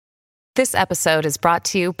This episode is brought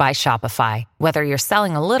to you by Shopify. Whether you're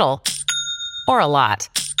selling a little or a lot,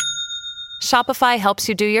 Shopify helps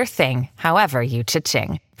you do your thing, however you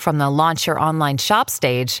cha-ching. From the launch your online shop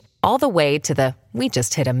stage, all the way to the we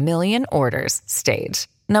just hit 1 million orders stage.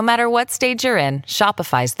 No matter what stage you're in,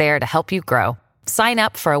 Shopify's there to help you grow. Sign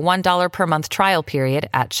up for a $1 per month trial period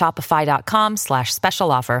at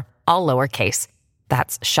shopify.com/special offer, all lowercase.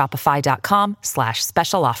 That's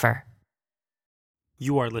shopify.com/special offer.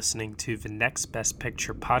 You are listening to the Next Best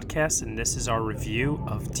Picture podcast, and this is our review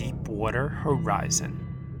of Deepwater Horizon.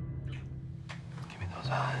 Give me those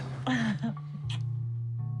eyes.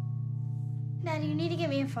 Daddy, you need to get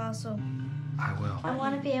me a fossil. I will. I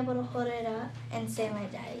want to be able to hold it up and say my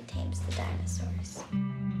daddy tames the dinosaurs.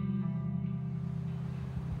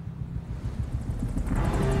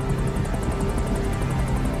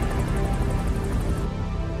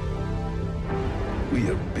 We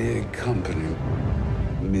a big company,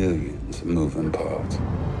 millions of moving parts.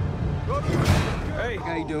 Hey,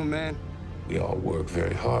 how you doing, man? We all work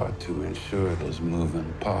very hard to ensure those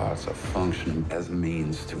moving parts are functioning as a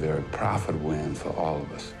means to very profitable end for all of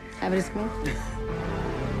us. Have it at school?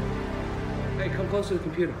 Hey, come close to the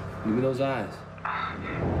computer. Give me those eyes.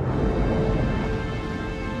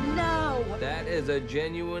 No! That is a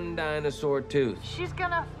genuine dinosaur tooth. She's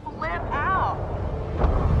gonna flip out.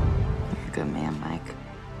 You're a good man, Mike.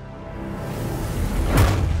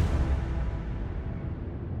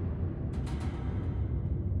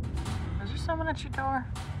 Is there someone at your door?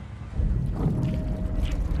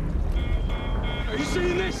 Are you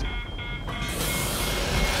seeing this?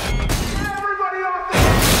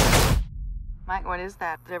 Mike, what is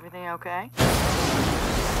that? Is everything okay?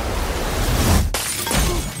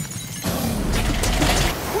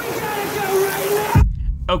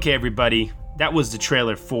 Okay, everybody, that was the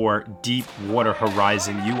trailer for Deepwater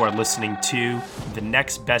Horizon. You are listening to the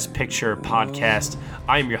Next Best Picture podcast.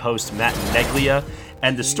 I am your host, Matt Neglia,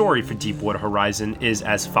 and the story for Deepwater Horizon is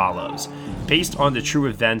as follows. Based on the true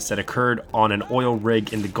events that occurred on an oil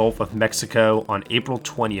rig in the Gulf of Mexico on April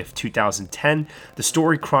 20th, 2010, the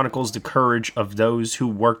story chronicles the courage of those who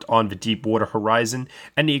worked on the Deepwater Horizon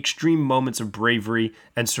and the extreme moments of bravery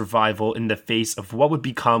and survival in the face of what would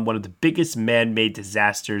become one of the biggest man-made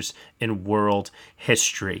disasters in world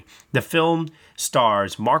history. The film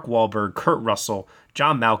stars Mark Wahlberg, Kurt Russell,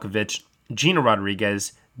 John Malkovich, Gina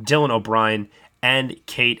Rodriguez, Dylan O'Brien, and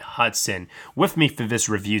Kate Hudson. With me for this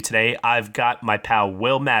review today, I've got my pal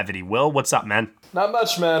Will Mavity. Will, what's up, man? Not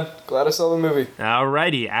much, man. Glad I saw the movie.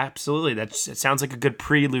 Alrighty, absolutely. It sounds like a good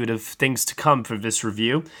prelude of things to come for this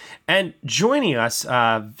review. And joining us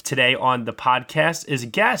today on the podcast is a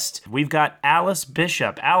guest. We've got Alice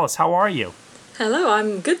Bishop. Alice, how are you? Hello,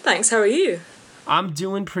 I'm good, thanks. How are you? I'm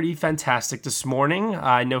doing pretty fantastic this morning.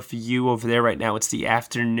 I know for you over there right now, it's the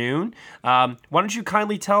afternoon. Why don't you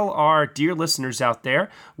kindly tell our dear listeners out there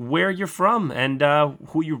where you're from and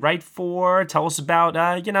who you write for? Tell us about,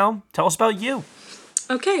 tell us about you.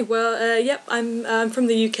 Okay, well, I'm from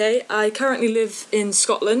the UK. I currently live in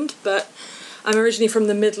Scotland, but I'm originally from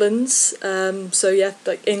the Midlands,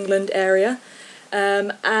 like England area.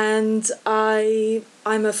 And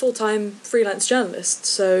I'm a full-time freelance journalist,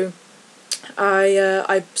 so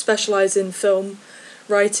I specialise in film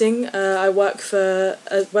writing. I work for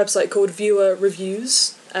a website called Viewer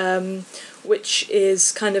Reviews, which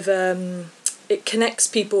is kind of it connects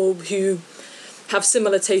people who have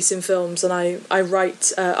similar tastes in films, and I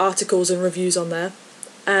write articles and reviews on there.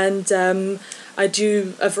 And I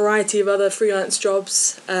do a variety of other freelance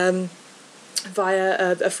jobs via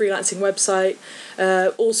a freelancing website,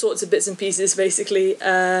 all sorts of bits and pieces, basically,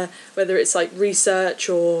 whether it's like research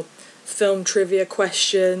or film trivia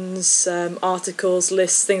questions, articles,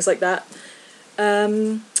 lists, things like that.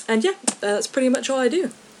 That's pretty much all I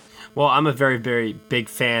do. Well, I'm a very, very big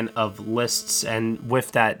fan of lists, and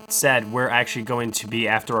with that said, we're actually going to be,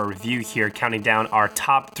 after our review here, counting down our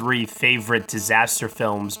top 3 favorite disaster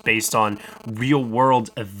films based on real-world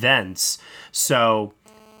events. So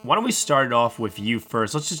why don't we start off with you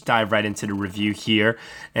first? Let's just dive right into the review here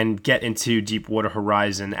and get into Deepwater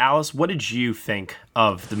Horizon. Alice, what did you think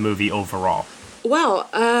of the movie overall? Well,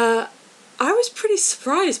 I was pretty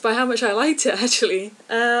surprised by how much I liked it, actually.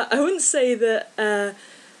 I wouldn't say that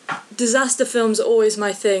disaster films are always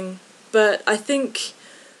my thing, but I think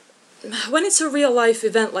when it's a real-life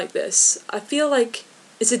event like this, I feel like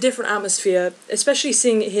it's a different atmosphere, especially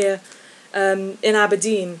seeing it here in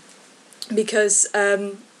Aberdeen, because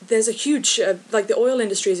there's a huge, the oil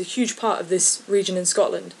industry is a huge part of this region in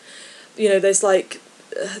Scotland. You know, there's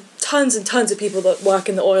tons and tons of people that work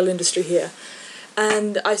in the oil industry here.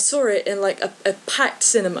 And I saw it in a packed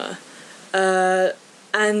cinema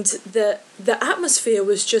and the atmosphere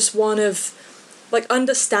was just one of like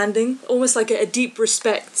understanding, almost like a deep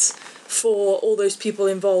respect for all those people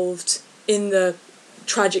involved in the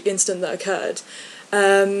tragic incident that occurred.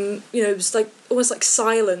 It was like almost like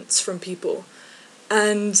silence from people.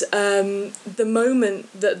 And the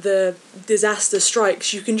moment that the disaster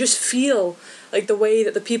strikes, you can just feel like the way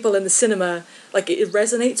that the people in the cinema, like it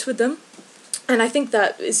resonates with them. And I think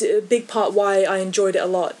that is a big part why I enjoyed it a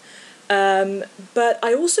lot. But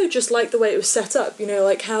I also just liked the way it was set up,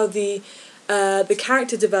 like how the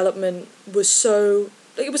character development was so,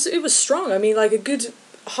 like it was strong. I mean, like a good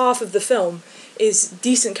half of the film is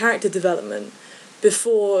decent character development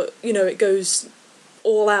before, it goes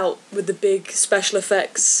all out with the big special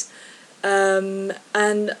effects. And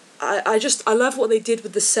I love what they did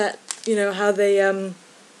with the set, how they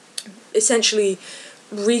essentially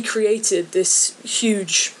recreated this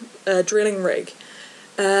huge drilling rig.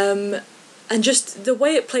 And just the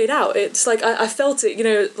way it played out, it's like I felt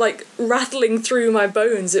it, like rattling through my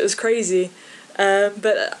bones. It was crazy.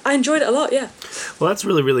 But I enjoyed it a lot, yeah. Well, that's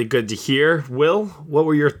really, really good to hear. Will, what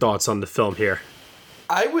were your thoughts on the film here?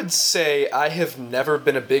 I would say I have never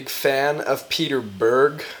been a big fan of Peter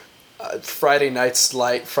Berg, Friday Night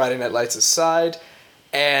Lights aside,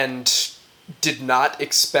 and did not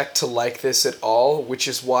expect to like this at all, which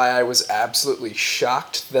is why I was absolutely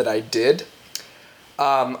shocked that I did.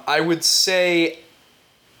 I would say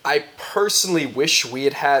I personally wish we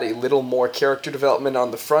had had a little more character development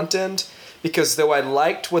on the front end, because though I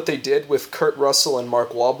liked what they did with Kurt Russell and Mark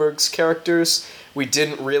Wahlberg's characters, we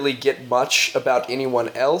didn't really get much about anyone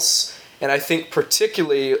else. And I think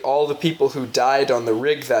particularly all the people who died on the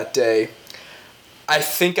rig that day, I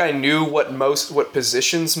think I knew what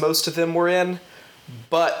positions most of them were in,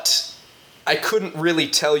 but I couldn't really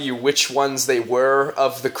tell you which ones they were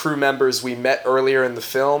of the crew members we met earlier in the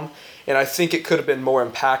film, and I think it could have been more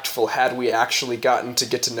impactful had we actually gotten to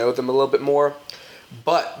get to know them a little bit more.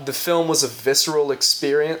 But the film was a visceral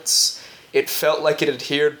experience. It felt like it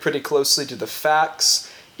adhered pretty closely to the facts.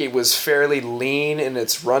 It was fairly lean in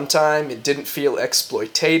its runtime. It didn't feel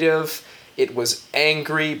exploitative. It was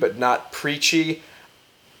angry but not preachy.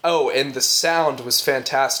 Oh, and the sound was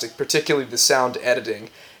fantastic, particularly the sound editing.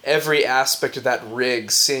 Every aspect of that rig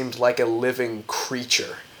seemed like a living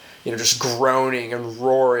creature, just groaning and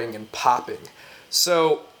roaring and popping.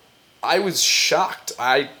 So I was shocked.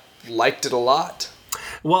 I liked it a lot.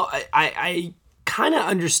 Well, I kind of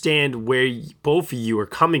understand where both of you are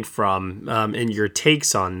coming from and your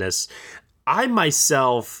takes on this. I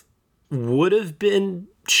myself would have been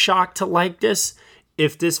shocked to like this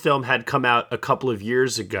if this film had come out a couple of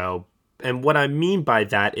years ago. And what I mean by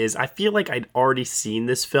that is I feel like I'd already seen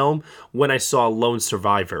this film when I saw Lone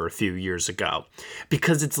Survivor a few years ago,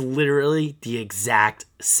 because it's literally the exact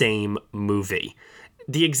same movie.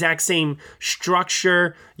 The exact same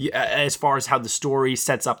structure as far as how the story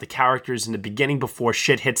sets up the characters in the beginning before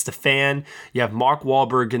shit hits the fan. You have Mark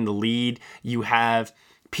Wahlberg in the lead. You have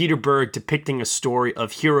Peter Berg depicting a story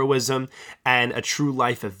of heroism and a true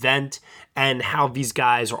life event, and how these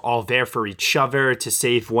guys are all there for each other to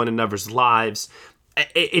save one another's lives.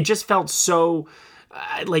 It just felt so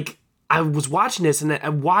like I was watching this,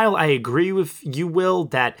 and while I agree with you, Will,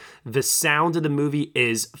 that the sound of the movie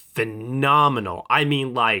is phenomenal. I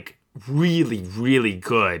mean, like, really, really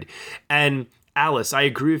good. And Alice, I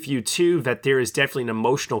agree with you too that there is definitely an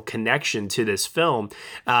emotional connection to this film.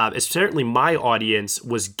 Certainly my audience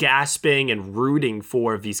was gasping and rooting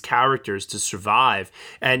for these characters to survive,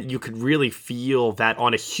 and you could really feel that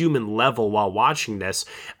on a human level while watching this.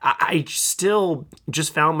 I still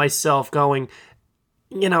just found myself going,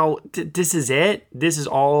 this is it. This is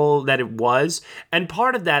all that it was. And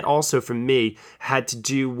part of that also for me had to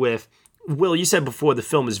do with, Will, you said before the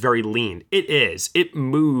film is very lean. It is. It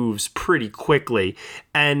moves pretty quickly.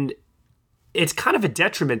 And it's kind of a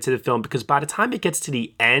detriment to the film, because by the time it gets to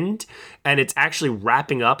the end and it's actually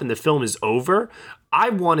wrapping up and the film is over, I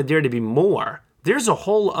wanted there to be more. There's a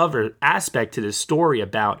whole other aspect to this story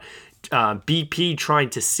about BP trying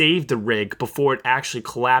to save the rig before it actually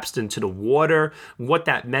collapsed into the water, what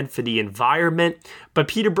that meant for the environment. But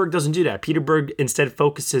Peter Berg doesn't do that. Peter Berg instead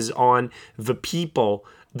focuses on the people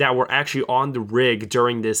that were actually on the rig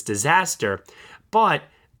during this disaster. But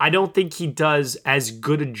I don't think he does as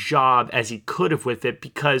good a job as he could have with it,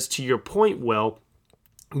 because to your point, Will,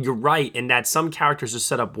 you're right in that some characters are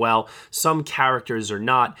set up well, some characters are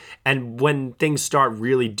not. And when things start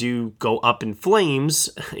really do go up in flames,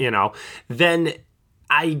 then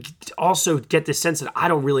I also get the sense that I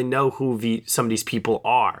don't really know who some of these people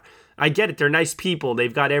are. I get it. They're nice people.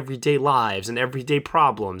 They've got everyday lives and everyday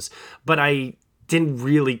problems, but I didn't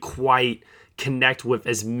really quite connect with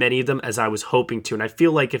as many of them as I was hoping to. And I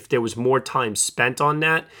feel like if there was more time spent on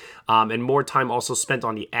that, and more time also spent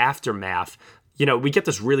on the aftermath, we get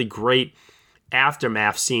this really great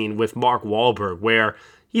aftermath scene with Mark Wahlberg where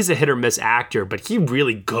he's a hit or miss actor, but he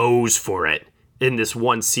really goes for it in this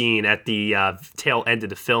one scene at the tail end of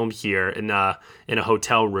the film here in a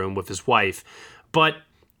hotel room with his wife. But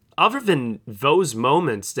other than those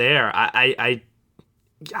moments there, I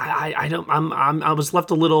was left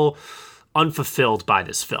a little unfulfilled by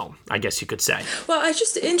this film, I guess you could say. Well, it's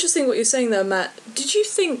just interesting what you're saying there, Matt. Did you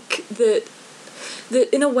think that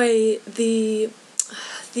in a way the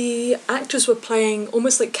actors were playing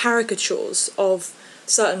almost like caricatures of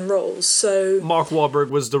certain roles? So Mark Wahlberg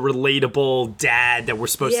was the relatable dad that we're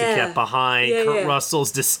supposed to get behind. Kurt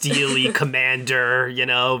Russell's the steely commander,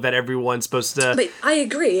 that everyone's supposed to... But I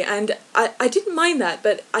agree, and I didn't mind that,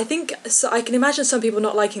 but I think I can imagine some people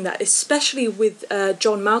not liking that, especially with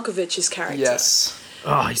John Malkovich's character. Yes.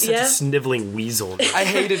 Oh, he's such a sniveling weasel. I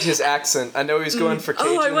hated his accent. I know he was going for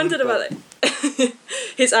Cajun. Oh, I wondered about it.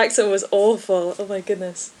 His accent was awful. Oh my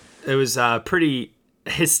goodness. It was pretty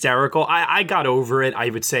hysterical. I got over it, I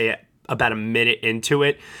would say, about a minute into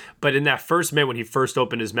it. But in that first minute, when he first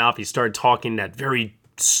opened his mouth, he started talking that very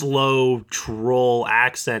slow troll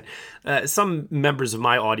accent. Some members of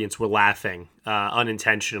my audience were laughing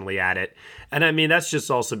unintentionally at it. And I mean, that's just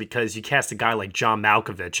also because you cast a guy like John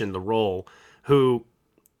Malkovich in the role, who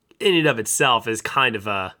in and of itself is kind of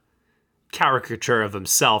a caricature of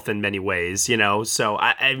himself in many ways, So,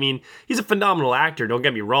 I mean, he's a phenomenal actor, don't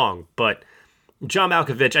get me wrong, but John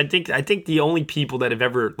Malkovich, I think the only people that have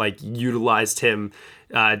ever utilized him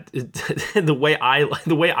the way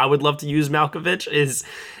I would love to use Malkovich is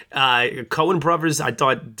Coen Brothers. I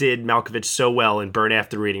thought did Malkovich so well in Burn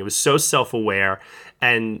After Reading. It was so self-aware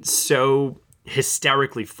and so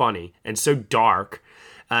hysterically funny and so dark.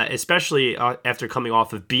 Especially after coming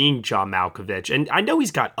off of being John Malkovich. And I know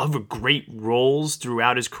he's got other great roles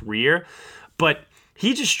throughout his career, but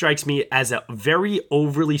he just strikes me as a very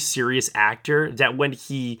overly serious actor that when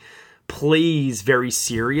he plays very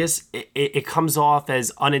serious, it comes off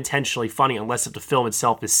as unintentionally funny unless if the film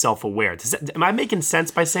itself is self-aware. Am I making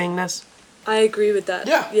sense by saying this? I agree with that.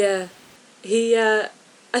 Yeah. He,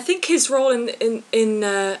 I think his role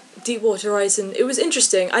in Deepwater Horizon, it was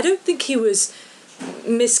interesting. I don't think he was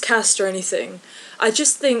miscast or anything. I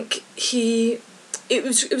just think it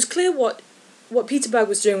was clear what Peter Berg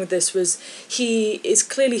was doing with this was he is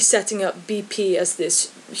clearly setting up BP as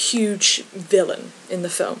this huge villain in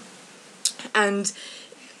the film, and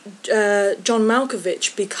John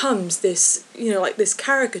Malkovich becomes this this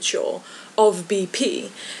caricature of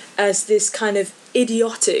BP as this kind of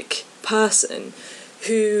idiotic person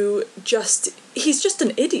who he's just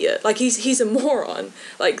an idiot. He's a moron,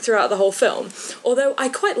 throughout the whole film. Although I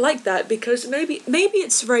quite like that because maybe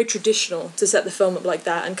it's very traditional to set the film up like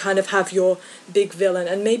that and kind of have your big villain.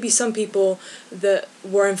 And maybe some people that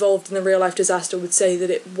were involved in the real life disaster would say that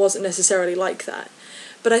it wasn't necessarily like that.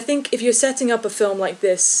 But I think if you're setting up a film like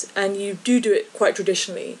this and you do it quite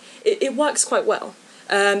traditionally, it works quite well.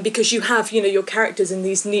 Because you have, your characters in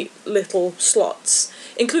these neat little slots,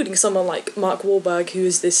 including someone like Mark Wahlberg, who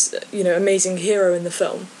is this, amazing hero in the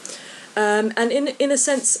film. And in a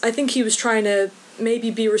sense, I think he was trying to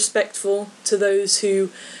maybe be respectful to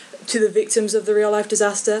to the victims of the real life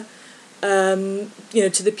disaster, to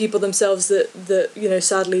the people themselves that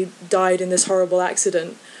sadly died in this horrible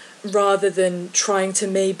accident, rather than trying to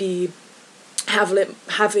maybe have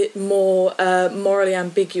it more morally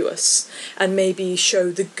ambiguous and maybe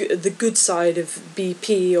show the good side of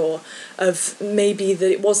BP, or of maybe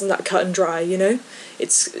that it wasn't that cut and dry,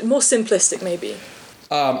 It's more simplistic maybe.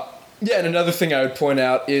 And another thing I would point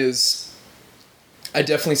out is I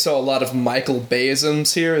definitely saw a lot of Michael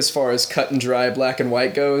Bayisms here as far as cut and dry black and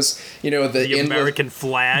white goes. The American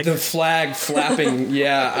flag. The flag flapping,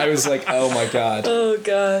 yeah. I was like, oh my god. Oh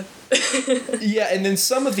god. Yeah, and then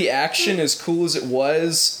some of the action, as cool as it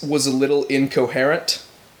was a little incoherent.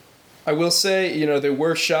 I will say, there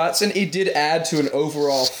were shots, and it did add to an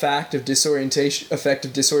overall effect of disorientation,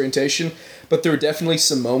 but there were definitely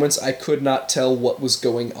some moments I could not tell what was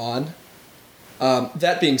going on.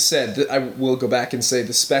 That being said, I will go back and say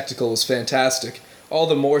the spectacle was fantastic. All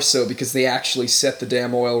the more so because they actually set the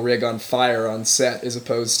damn oil rig on fire on set, as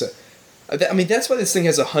opposed to... I mean, that's why this thing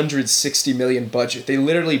has a $160 million budget. They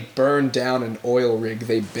literally burned down an oil rig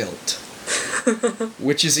they built,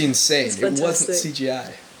 which is insane. It wasn't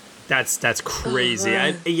CGI. That's crazy.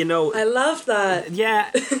 Oh, I love that. Yeah.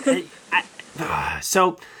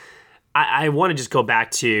 So I want to just go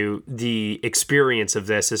back to the experience of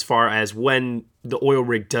this as far as when the oil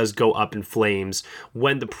rig does go up in flames,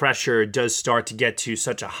 when the pressure does start to get to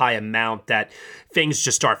such a high amount that things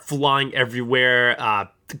just start flying everywhere,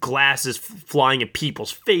 the glass is flying in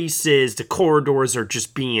people's faces, the corridors are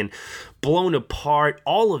just being blown apart,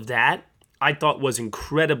 all of that I thought was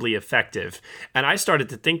incredibly effective. And I started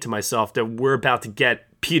to think to myself that we're about to get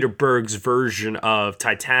Peter Berg's version of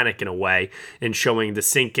Titanic in a way, in showing the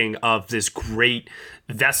sinking of this great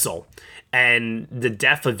vessel and the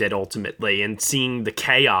death of it ultimately, and seeing the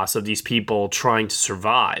chaos of these people trying to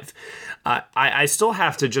survive. I still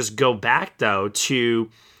have to just go back, though, to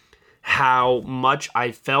how much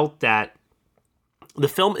I felt that the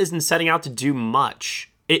film isn't setting out to do much.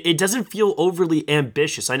 It doesn't feel overly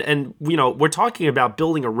ambitious. And you know, we're talking about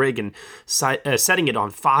building a rig and setting it on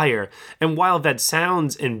fire. And while that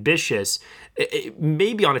sounds ambitious,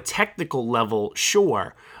 maybe on a technical level,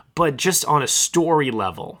 sure, but just on a story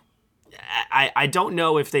level, I don't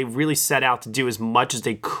know if they really set out to do as much as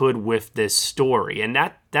they could with this story. And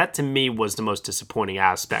that to me was the most disappointing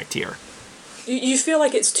aspect here. You feel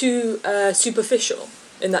like it's too superficial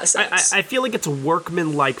in that sense? I feel like it's a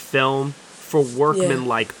workman-like film for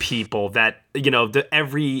workman-like people that, you know, the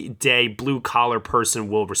everyday blue-collar person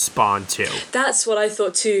will respond to. That's what I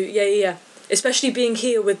thought too. Yeah. Especially being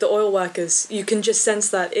here with the oil workers, you can just sense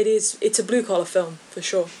that it's a blue-collar film, for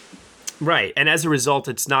sure. Right, and as a result,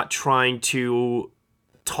 it's not trying to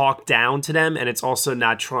talk down to them, and it's also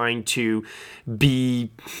not trying to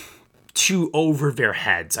be too over their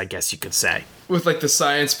heads, I guess you could say. With like the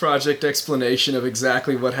science project explanation of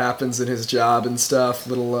exactly what happens in his job and stuff.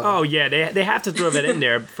 Oh yeah, they have to throw that in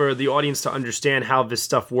there for the audience to understand how this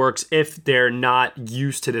stuff works if they're not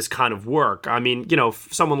used to this kind of work. I mean, you know,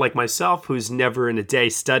 someone like myself who's never in a day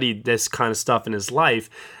studied this kind of stuff in his life,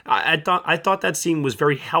 I thought that scene was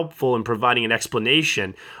very helpful in providing an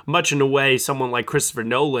explanation, much in the way someone like Christopher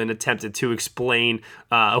Nolan attempted to explain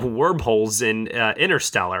wormholes in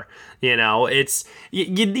Interstellar. You know,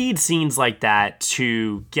 you need scenes like that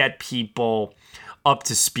to get people up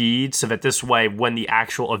to speed so that this way, when the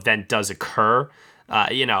actual event does occur,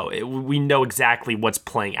 we know exactly what's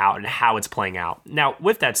playing out and how it's playing out. Now,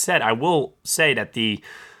 with that said, I will say that the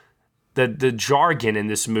jargon in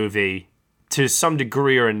this movie, to some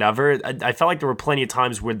degree or another, I felt like there were plenty of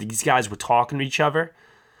times where these guys were talking to each other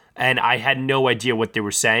and I had no idea what they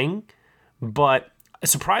were saying, but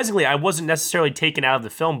surprisingly, I wasn't necessarily taken out of the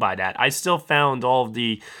film by that. I still found all of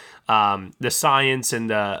the science and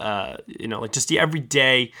just the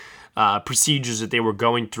everyday procedures that they were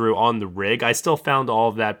going through on the rig. I still found all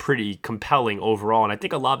of that pretty compelling overall, and I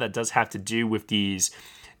think a lot of that does have to do with these,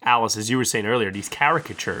 Alice, as you were saying earlier, these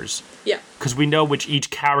caricatures. Yeah. Because we know which each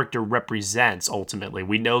character represents, ultimately.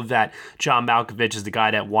 We know that John Malkovich is the guy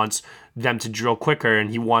that wants them to drill quicker, and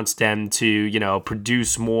he wants them to,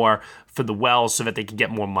 produce more for the wells so that they can get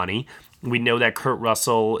more money. We know that Kurt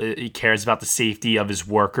Russell, he cares about the safety of his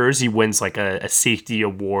workers. He wins like a safety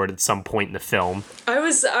award at some point in the film. I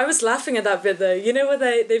was laughing at that bit though. You know where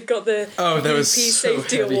they've got the VP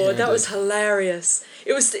safety award. That was hilarious.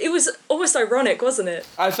 It was almost ironic, wasn't it?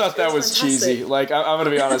 I thought that was fantastic. Cheesy. Like I'm gonna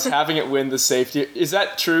be honest, having it win the safety, is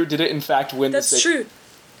that true? Did it in fact win the safety? That's true.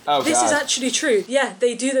 Oh, this is actually true. Yeah,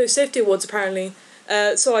 they do those safety awards apparently.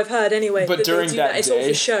 So I've heard anyway. But during that day, it's all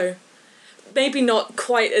for show. Maybe not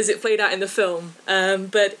quite as it played out in the film,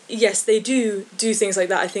 but yes, they do things like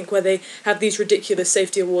that, I think, where they have these ridiculous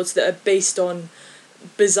safety awards that are based on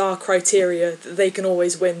bizarre criteria that they can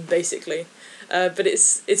always win, basically. But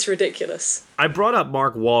it's ridiculous. I brought up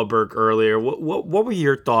Mark Wahlberg earlier. What were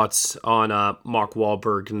your thoughts on Mark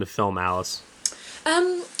Wahlberg in the film, Alice?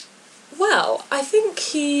 Well, I think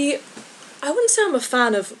I wouldn't say I'm a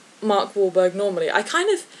fan of Mark Wahlberg normally. I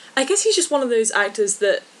guess he's just one of those actors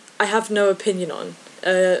that I have no opinion on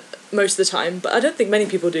most of the time, but I don't think many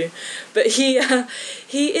people do. But he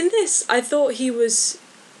in this, I thought he was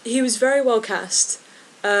very well cast.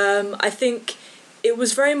 I think it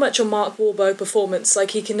was very much a Mark Wahlberg performance.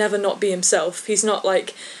 Like, he can never not be himself. He's not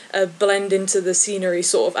like a blend into the scenery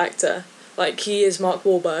sort of actor. Like, he is Mark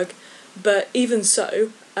Wahlberg. But even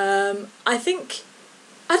so, I think,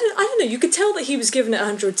 I don't know, you could tell that he was given it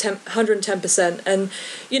 110%. And,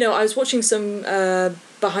 I was watching some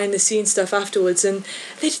behind the scenes stuff afterwards, and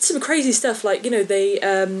they did some crazy stuff. Like,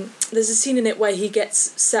 there's a scene in it where he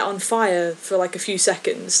gets set on fire for like a few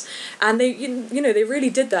seconds, and they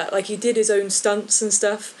really did that. Like, he did his own stunts and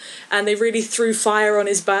stuff, and they really threw fire on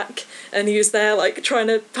his back, and he was there like trying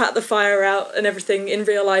to pat the fire out and everything in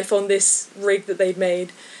real life on this rig that they'd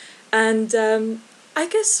made. And I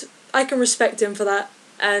guess I can respect him for that.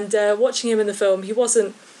 And watching him in the film, he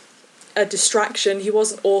wasn't a distraction. He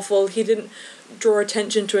wasn't awful. He didn't draw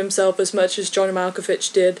attention to himself as much as John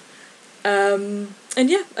Malkovich did. And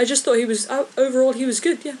yeah, I just thought he was overall he was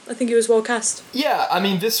good. Yeah, I think he was well cast. Yeah, I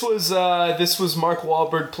mean this was Mark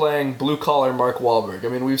Wahlberg playing blue collar Mark Wahlberg. I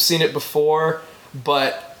mean we've seen it before,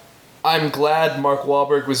 but I'm glad Mark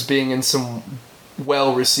Wahlberg was being in some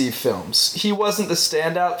well received films. He wasn't the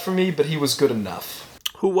standout for me, but he was good enough.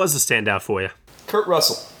 Who was the standout for you? Kurt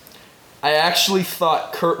Russell. I actually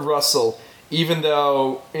thought Kurt Russell, even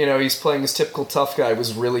though he's playing his typical tough guy,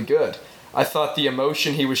 was really good. I thought the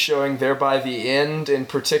emotion he was showing there by the end, and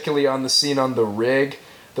particularly on the scene on the rig,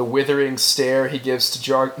 the withering stare he gives to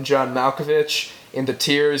John Malkovich, and the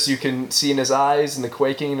tears you can see in his eyes and the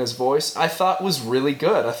quaking in his voice, I thought was really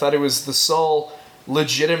good. I thought it was the sole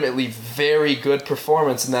legitimately very good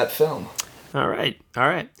performance in that film. All right.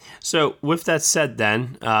 So with that said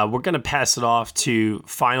then, we're going to pass it off to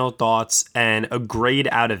final thoughts and a grade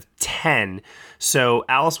out of 10. So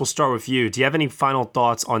Alice, we'll start with you. Do you have any final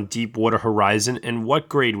thoughts on Deepwater Horizon, and what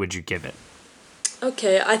grade would you give it?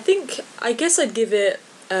 Okay, I guess I'd give it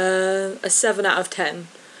a 7 out of 10.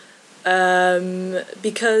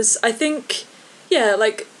 Because I think,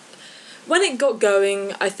 when it got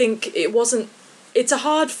going, I think it's a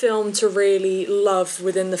hard film to really love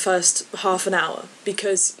within the first half an hour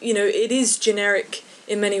because, it is generic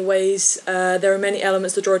in many ways. There are many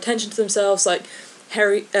elements that draw attention to themselves, like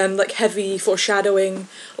heavy foreshadowing,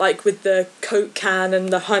 like with the Coke can and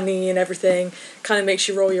the honey and everything, kind of makes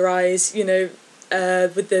you roll your eyes, with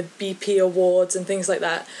the BP awards and things like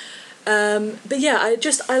that. But yeah,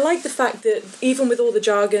 I like the fact that even with all the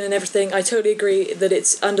jargon and everything, I totally agree that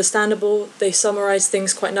it's understandable. They summarize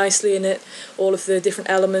things quite nicely in it, all of the different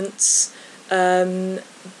elements. But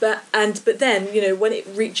then, when it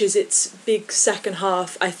reaches its big second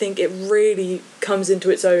half, I think it really comes into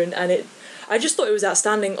its own, and I just thought it was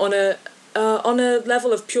outstanding on a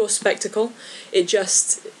level of pure spectacle. It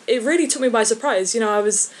really took me by surprise. I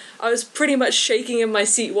was pretty much shaking in my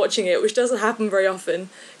seat watching it, which doesn't happen very often,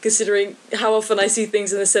 considering how often I see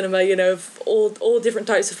things in the cinema, of all different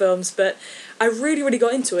types of films. But I really, really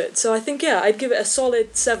got into it. So I think, I'd give it a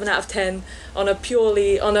solid 7 out of 10 on a pure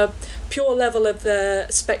level of the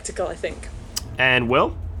spectacle, I think. And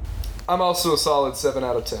Will? I'm also a solid 7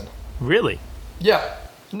 out of 10. Really? Yeah.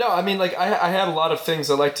 No, I mean, I had a lot of things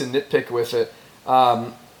I like to nitpick with it,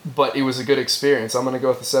 but it was a good experience. I'm going to go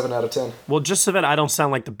with a 7 out of 10. Well, just so that I don't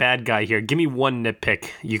sound like the bad guy here, give me one nitpick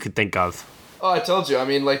you could think of. Oh, I told you. I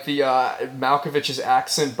mean, the Malkovich's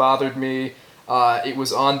accent bothered me. It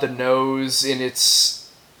was on the nose in its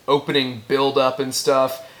opening build-up and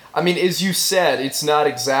stuff. I mean, as you said, it's not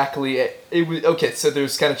exactly... It was okay, so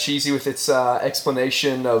there's kind of cheesy with its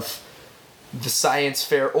explanation of the science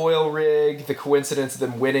fair oil rig, the coincidence of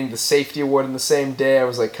them winning the safety award in the same day. I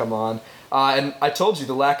was like, come on. And I told you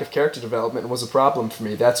the lack of character development was a problem for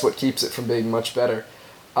me. That's what keeps it from being much better.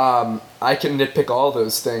 I can nitpick all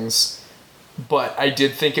those things, but I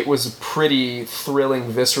did think it was a pretty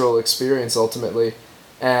thrilling, visceral experience ultimately.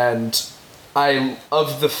 And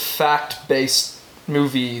of the fact-based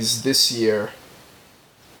movies this year,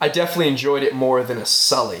 I definitely enjoyed it more than a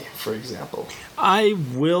Sully, for example. I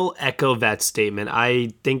will echo that statement.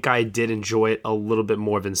 I think I did enjoy it a little bit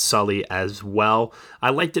more than Sully as well. I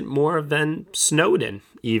liked it more than Snowden,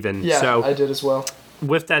 even. Yeah, so, I did as well.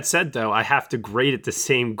 With that said, though, I have to grade it the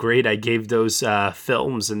same grade I gave those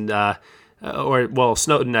films, and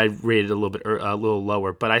Snowden I rated a little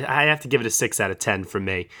lower, but I have to give it a 6 out of 10 for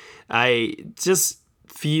me. I just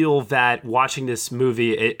feel that watching this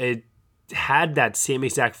movie, it had that same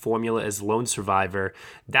exact formula as Lone Survivor.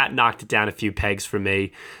 That knocked it down a few pegs for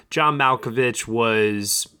me. John Malkovich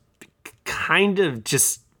was kind of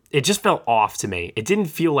it just felt off to me. It didn't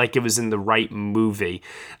feel like it was in the right movie.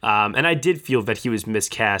 And I did feel that he was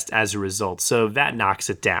miscast as a result. So that knocks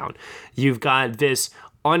it down. You've got this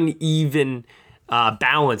uneven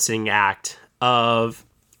balancing act of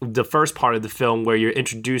the first part of the film where you're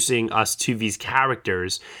introducing us to these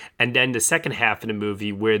characters, and then the second half of the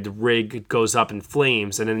movie where the rig goes up in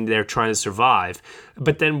flames and then they're trying to survive.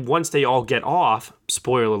 But then once they all get off,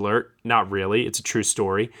 spoiler alert, not really, it's a true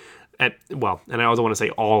story. And I also want to say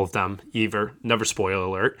all of them either, never spoiler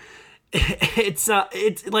alert. It's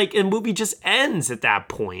like a movie just ends at that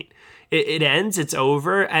point. It ends, it's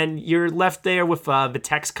over, and you're left there with the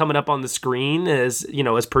text coming up on the screen as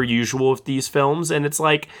per usual with these films, and it's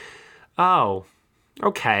like, oh,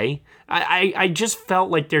 okay. I just felt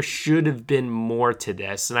like there should have been more to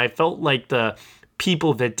this, and I felt like the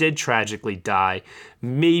people that did tragically die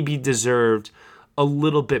maybe deserved a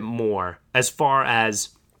little bit more as far as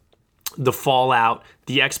the fallout,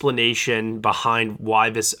 the explanation behind why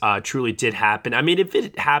this truly did happen. I mean, if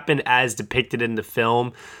it happened as depicted in the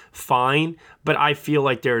film, fine. But I feel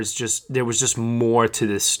like there was just more to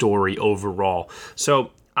this story overall.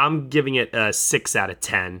 So I'm giving it a 6 out of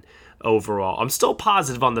 10 overall. I'm still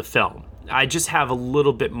positive on the film. I just have a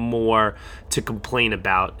little bit more to complain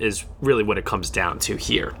about is really what it comes down to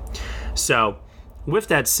here. So with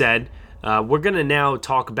that said, we're going to now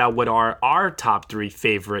talk about what are our top 3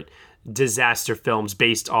 favorite disaster films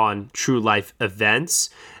based on true life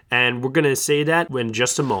events. And we're going to say that in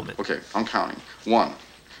just a moment. Okay, I'm counting. 1,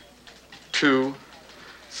 2,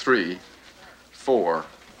 3, 4,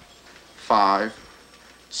 5,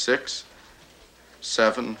 6,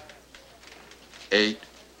 7, 8,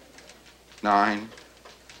 9,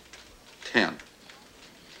 10.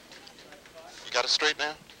 You got it straight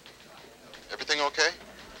now? Everything okay?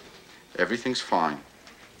 Everything's fine.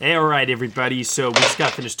 Hey, all right, everybody. So we just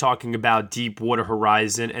got finished talking about Deepwater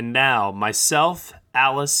Horizon, and now myself,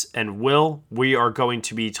 Alice, and Will, we are going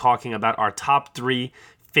to be talking about our top 3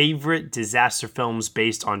 favorite disaster films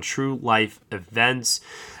based on true life events.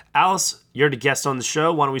 Alice, you're the guest on the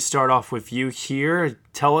show. Why don't we start off with you here?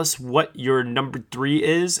 Tell us what your number 3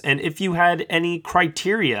 is, and if you had any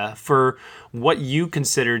criteria for what you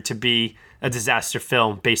consider to be a disaster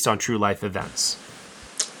film based on true life events.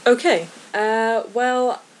 Okay. I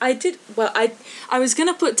was going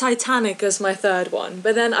to put Titanic as my third one,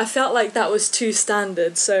 but then I felt like that was too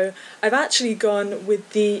standard, so I've actually gone with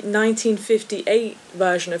the 1958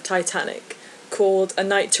 version of Titanic called A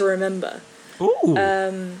Night to Remember. Ooh. I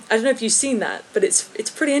don't know if you've seen that, but it's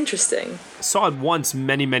pretty interesting. Saw it once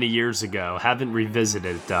many years ago. Haven't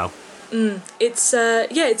revisited it though. It's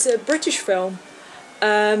a British film.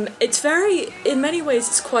 It's very, in many ways,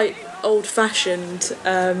 it's quite old-fashioned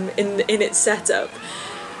in its setup.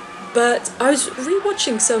 But I was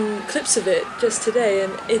rewatching some clips of it just today,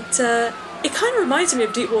 and it kind of reminds me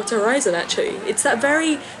of Deepwater Horizon. Actually, it's that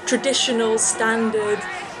very traditional, standard,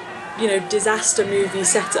 disaster movie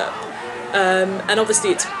setup. And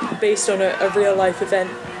obviously it's based on a real-life event.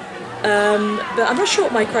 But I'm not sure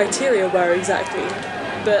what my criteria were exactly.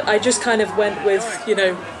 But I just kind of went with,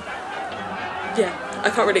 I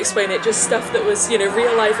can't really explain it, just stuff that was,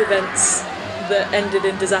 real-life events that ended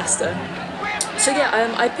in disaster. So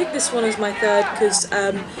I picked this one as my third because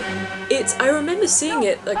I remember seeing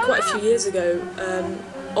it like quite a few years ago.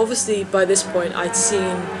 Obviously, by this point, I'd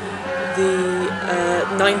seen the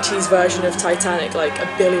 90s version of Titanic like a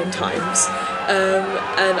billion times,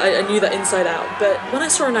 and I knew that inside out. But when I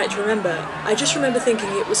saw A Night to Remember, I just remember thinking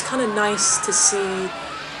it was kind of nice to see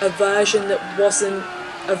a version that wasn't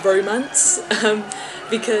a romance,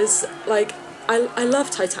 because like I love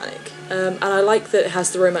Titanic, and I like that it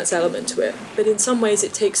has the romance element to it, but in some ways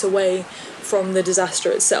it takes away from the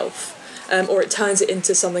disaster itself, or it turns it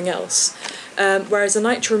into something else. Whereas A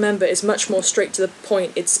Night to Remember is much more straight to the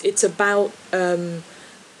point. It's about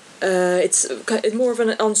it's more of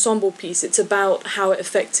an ensemble piece. It's about how it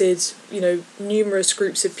affected numerous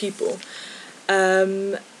groups of people,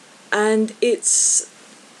 and it's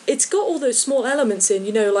got all those small elements in,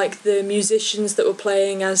 like the musicians that were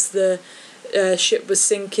playing as the ship was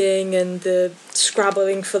sinking, and the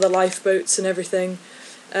scrabbling for the lifeboats and everything,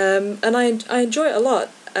 and I enjoy it a lot.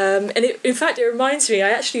 And in fact it reminds me, I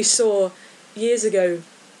actually saw years ago,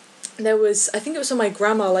 there was, I think it was when my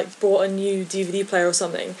grandma bought a new DVD player or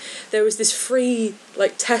something, there was this free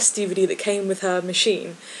test DVD that came with her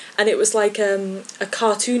machine, and it was like a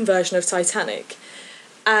cartoon version of Titanic.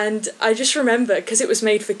 And I just remember, because it was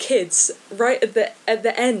made for kids, right at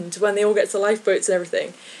the end when they all get to the lifeboats and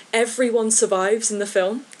everything, everyone survives in the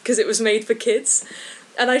film because it was made for kids.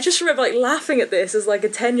 And I just remember laughing at this as a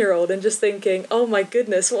 10-year-old and just thinking, oh my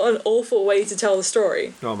goodness, what an awful way to tell the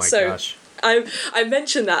story. Oh my gosh. I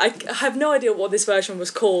mentioned that. I have no idea what this version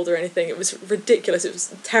was called or anything. It was ridiculous. It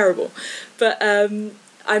was terrible. But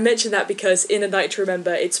I mentioned that because in A Night to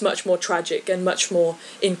Remember, it's much more tragic and much more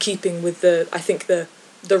in keeping with the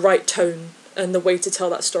right tone and the way to tell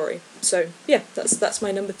that story. So yeah, that's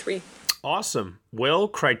my number 3. Awesome. Will,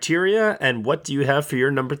 criteria, and what do you have for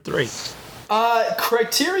your number 3?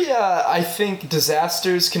 Criteria, I think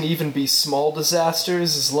disasters can even be small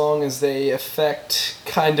disasters as long as they affect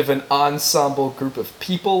kind of an ensemble group of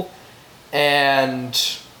people. And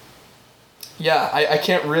yeah, I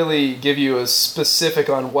can't really give you a specific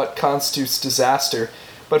on what constitutes disaster.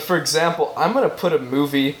 But for example, I'm going to put a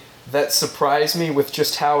movie that surprised me with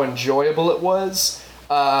just how enjoyable it was.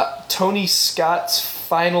 Tony Scott's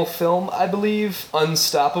final film, I believe,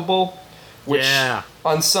 Unstoppable, which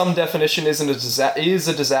on some definition is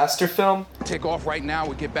a disaster film. Take off right now,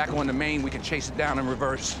 we get back on the main, we can chase it down in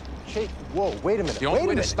reverse. Chase, whoa, wait a minute. The only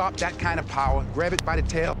way to stop that kind of power, grab it by the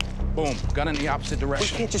tail, boom, gun in the opposite We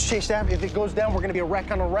direction. can't just chase that. If it goes down, we're gonna be a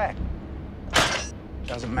wreck on a wreck.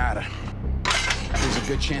 Doesn't matter. There's a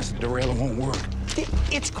good chance the derailleur won't work.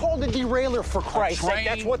 It's called a derailleur, for Christ's sake.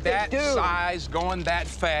 That's what they do. That size, going that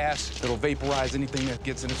fast, it'll vaporize anything that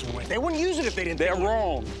gets in its way. They wouldn't use it if they didn't. They're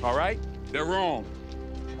wrong, all right? They're wrong.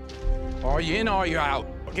 Are you in or are you out?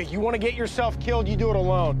 Okay, you want to get yourself killed, you do it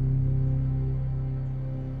alone.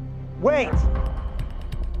 Wait!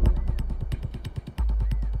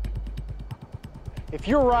 If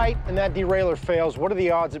you're right and that derailleur fails, what are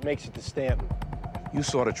the odds it makes it to Stanton? You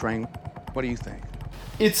saw the train. What do you think?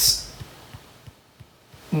 It's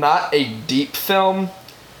not a deep film,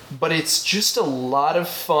 but it's just a lot of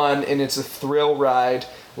fun, and it's a thrill ride.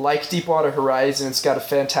 Like Deepwater Horizon, it's got a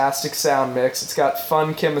fantastic sound mix. It's got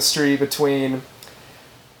fun chemistry between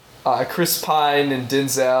Chris Pine and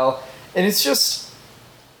Denzel, and it's just,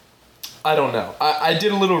 I don't know. I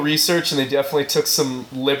did a little research, and they definitely took some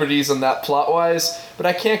liberties on that plot-wise, but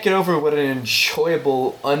I can't get over what an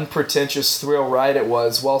enjoyable, unpretentious thrill ride it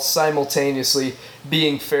was, while simultaneously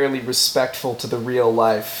being fairly respectful to the real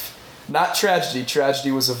life. Not tragedy.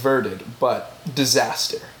 Tragedy was averted, but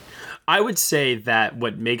disaster. I would say that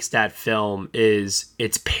what makes that film is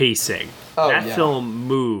its pacing. That film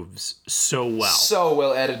moves so well. So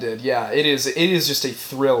well edited, yeah. It is just a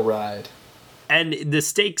thrill ride. And the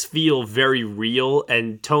stakes feel very real,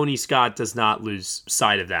 and Tony Scott does not lose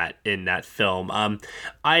sight of that in that film.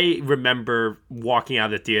 I remember walking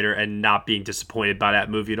out of the theater and not being disappointed by that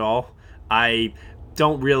movie at all. I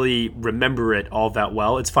don't really remember it all that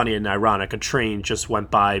well. It's funny and ironic. A train just went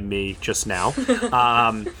by me just now.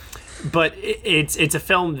 But it's a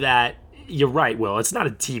film that, you're right, Will, it's not a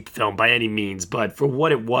deep film by any means, but for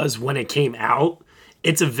what it was when it came out,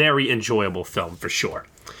 it's a very enjoyable film for sure.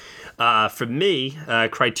 For me,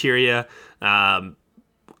 criteria,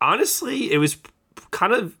 honestly, it was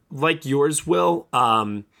kind of like yours, Will.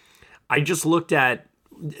 I just looked at,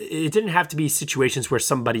 it didn't have to be situations where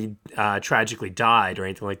somebody tragically died or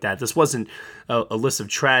anything like that. This wasn't a list of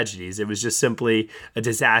tragedies. It was just simply a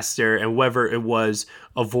disaster, and whether it was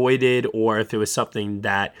avoided or if it was something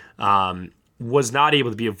that was not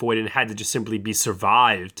able to be avoided and had to just simply be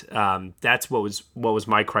survived. That's what was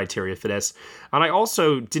my criteria for this. And I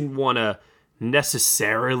also didn't want to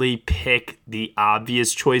necessarily pick the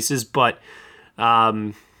obvious choices, but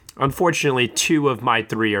unfortunately, 2 of my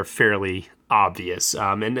 3 are fairly obvious.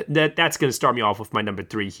 And that's going to start me off with my number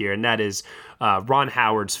 3 here, and that is Ron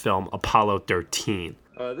Howard's film Apollo 13.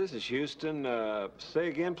 This is Houston. Say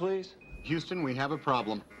again, please. Houston, we have a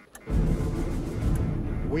problem.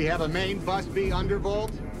 We have a main bus B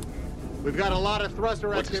undervolt. We've got a lot of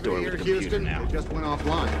thruster activity here, Houston. It just went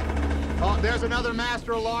offline. Oh, there's another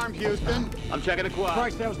master alarm, Houston. I'm checking the quad.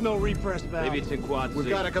 Christ, that was no repress valve. Maybe it's in quad C. We've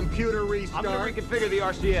got a computer restart. I'm going to reconfigure the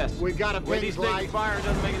RCS. We've got a Where pins these things light. fire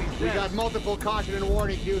doesn't make any sense. We've got multiple caution and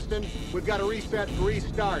warning, Houston. We've got a reset and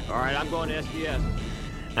restart. All right, I'm going to SDS.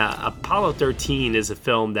 Apollo 13 is a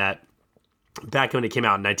film that, back when it came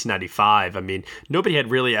out in 1995, I mean, nobody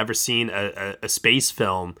had really ever seen a space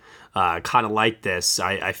film kind of like this.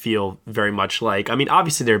 I feel very much like, I mean,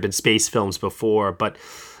 obviously there have been space films before, but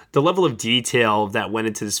the level of detail that went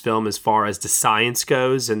into this film as far as the science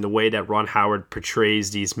goes and the way that Ron Howard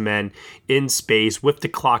portrays these men in space with the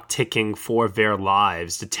clock ticking for their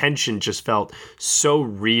lives, the tension just felt so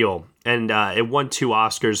real. And it won 2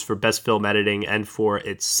 Oscars for Best Film Editing and for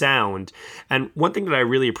its sound. And one thing that I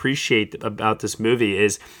really appreciate about this movie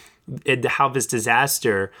is how this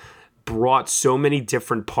disaster brought so many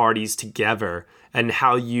different parties together, and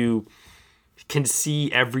how you can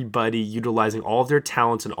see everybody utilizing all of their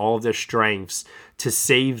talents and all of their strengths to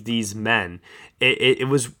save these men. It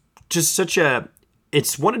was just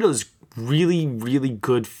it's one of those really, really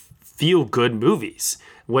good feel-good movies,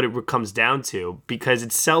 what it comes down to, because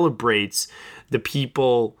it celebrates the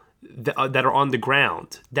people that are on the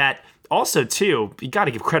ground. That also, too, you got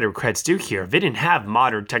to give credit where credit's due here. They didn't have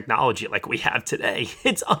modern technology like we have today.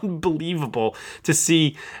 It's unbelievable to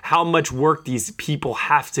see how much work these people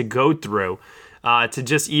have to go through to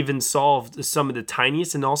just even solve some of the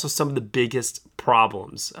tiniest and also some of the biggest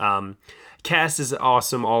problems. Cast is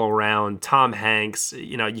awesome all around. Tom Hanks,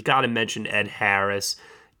 you got to mention Ed Harris,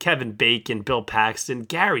 Kevin Bacon, Bill Paxton,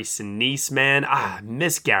 Gary Sinise, man. I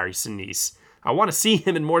miss Gary Sinise. I want to see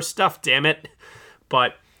him in more stuff, damn it.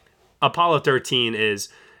 But Apollo 13 is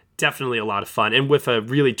definitely a lot of fun, and with a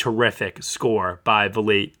really terrific score by the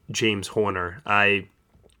late James Horner. I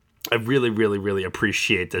really, really, really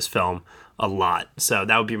appreciate this film a lot. So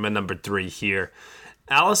that would be my number 3 here.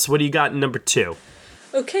 Alice, what do you got in number 2?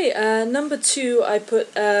 Okay, number 2, I put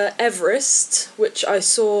Everest, which I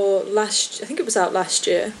saw I think it was out last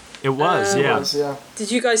year. It was, yeah. It was, yeah.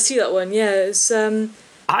 Did you guys see that one? Yeah, it's I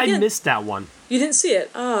missed that one. You didn't see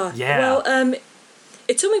it? Ah. Yeah. Well,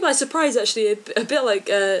 it took me by surprise, actually, a bit like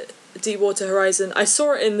Deepwater Horizon. I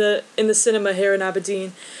saw it in the cinema here in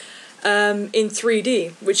Aberdeen, in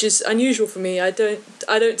 3D, which is unusual for me. I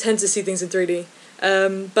don't tend to see things in 3D.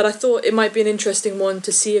 But I thought it might be an interesting one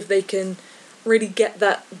to see if they can really get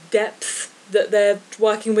that depth that they're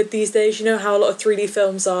working with these days. You know how a lot of 3D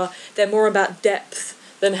films are, they're more about depth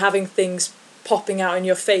than having things popping out in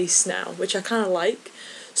your face now, which I kind of like.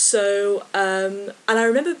 So, and I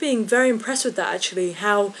remember being very impressed with that, actually,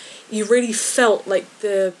 how you really felt like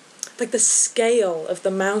the scale of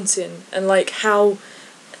the mountain and like how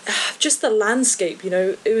just the landscape, you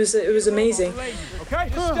know, it was amazing. Okay,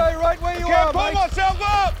 just stay right where you are, mate. Myself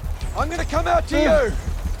up! I'm gonna come out to you.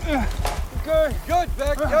 Okay. Good,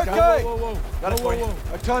 Beck. Okay. Whoa. Got it for you.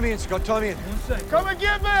 Tie me in, Scott. Tie me in. Come and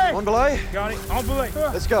get me! On belay. Got it. On belay.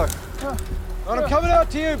 Let's go. Right, I'm coming out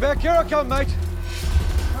to you, Beck. Here I come, mate.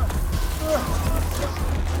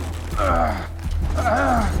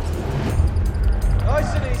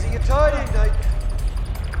 Nice and easy. You're tied in, Nate.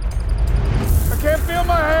 I can't feel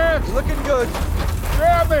my hands. Looking good.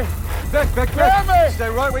 Grab me. Beck. Grab me. Stay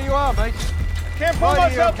right where you are, mate. I can't pull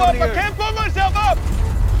myself up. I can't pull myself up.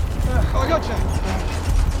 I got you.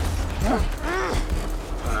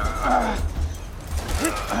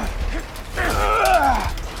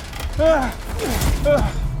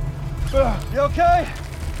 You okay?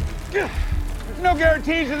 There's no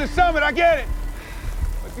guarantees to the summit. I get it.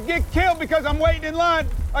 But to get killed because I'm waiting in line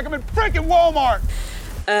like I'm in freaking Walmart.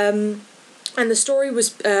 And the story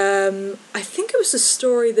was, I think it was a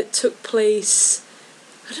story that took place,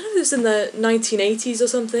 I don't know if it was in the 1980s or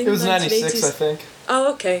something. It was 1980s. 96, I think.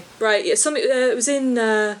 Oh, okay, right. Yeah, it was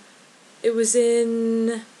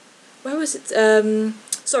in. Where was it?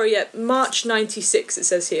 Sorry, yeah, March 96. It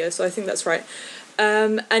says here, so I think that's right.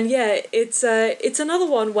 And yeah, it's another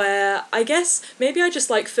one where I guess maybe I just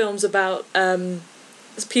like films about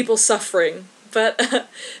people suffering, but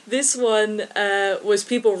this one was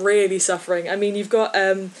people really suffering. I mean, you've got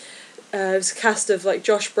it's a cast of like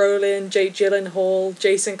Josh Brolin, Jake Gyllenhaal,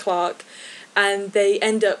 Jason Clarke, and they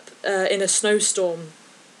end up in a snowstorm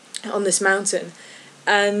on this mountain,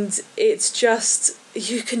 and it's just,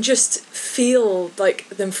 you can just feel like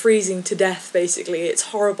them freezing to death. Basically, it's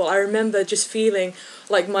horrible. I remember just feeling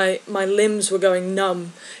like my limbs were going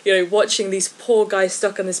numb, you know, watching these poor guys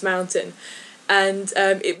stuck on this mountain. And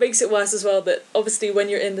it makes it worse as well that obviously when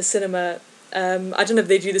you're in the cinema, I don't know if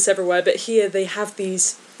they do this everywhere, but here they have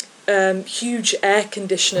these huge air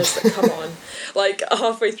conditioners that come on like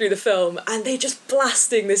halfway through the film, and they just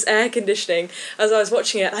blasting this air conditioning as I was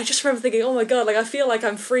watching it. I just remember thinking, oh my god, like I feel like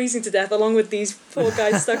I'm freezing to death along with these poor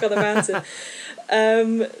guys stuck on the mountain.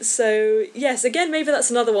 So yes, again, maybe that's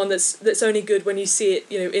another one that's only good when you see it,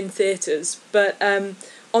 you know, in theatres, but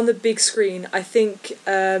on the big screen, I think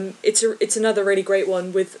it's another really great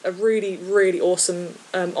one with a really, really awesome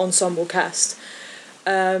ensemble cast.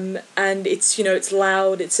 And it's, you know, it's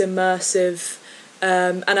loud, it's immersive,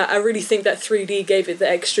 and I really think that 3D gave it the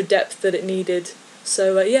extra depth that it needed.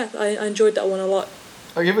 So yeah, I enjoyed that one a lot.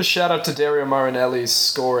 I'll give a shout out to Dario Marinelli's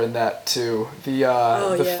score in that too.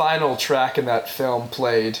 The final track in that film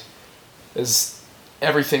played as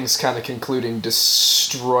everything's kind of concluding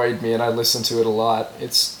destroyed me, and I listened to it a lot.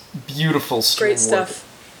 It's beautiful string Great stuff.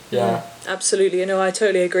 work. Yeah. Absolutely. You know, I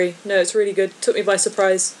totally agree. No, it's really good. Took me by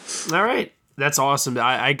surprise. All right. That's awesome.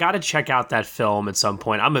 I got to check out that film at some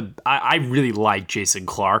point. I really like Jason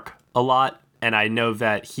Clarke a lot, and I know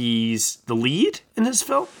that he's the lead in this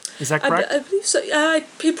film. Is that correct? I believe so.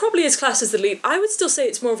 He probably is classed as the lead. I would still say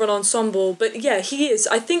it's more of an ensemble, but yeah, he is.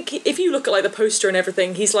 I think if you look at like the poster and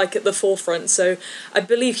everything, he's like at the forefront. So I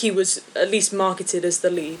believe he was at least marketed as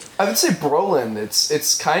the lead. I would say Brolin.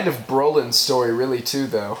 It's kind of Brolin's story, really, too,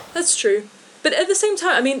 though. That's true. But at the same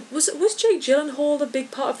time, I mean, was Jake Gyllenhaal a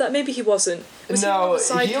big part of that? Maybe he wasn't. No,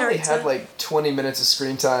 he only had like 20 minutes of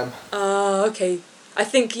screen time. Okay. I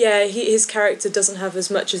think, yeah, his character doesn't have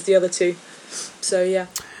as much as the other two. So, yeah.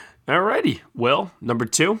 Alrighty. Well, number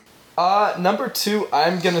 2? Number 2,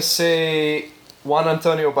 I'm going to say Juan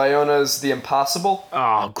Antonio Bayona's The Impossible.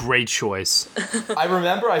 Oh, great choice. I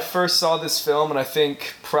remember I first saw this film, and I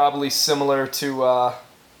think probably similar to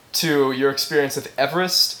your experience with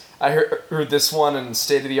Everest, I heard this one in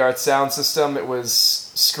state-of-the-art sound system. It was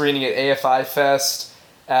screening at AFI Fest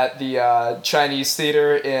at the Chinese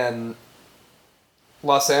Theater in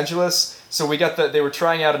Los Angeles. So they were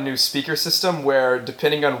trying out a new speaker system where,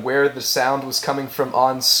 depending on where the sound was coming from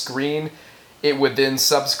on screen, it would then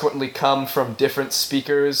subsequently come from different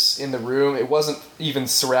speakers in the room. It wasn't even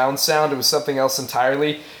surround sound, it was something else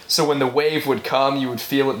entirely. So when the wave would come, you would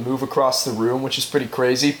feel it move across the room, which is pretty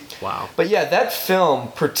crazy. Wow. But yeah, that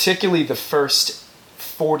film, particularly the first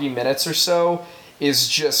 40 minutes or so, is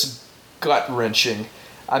just gut-wrenching.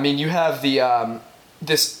 I mean, you have the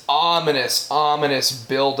this ominous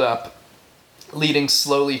build-up leading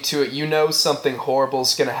slowly to it. You know something horrible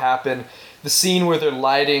is going to happen. The scene where they're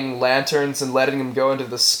lighting lanterns and letting them go into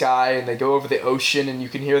the sky, and they go over the ocean, and you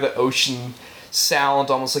can hear the ocean sound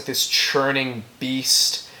almost like this churning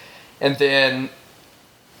beast. And then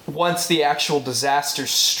once the actual disaster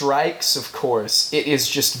strikes, of course, it is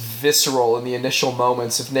just visceral in the initial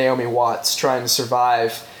moments of Naomi Watts trying to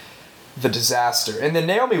survive the disaster. And then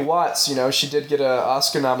Naomi Watts, you know, she did get an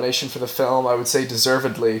Oscar nomination for the film, I would say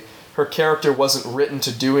deservedly. Her character wasn't written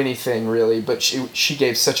to do anything, really, but she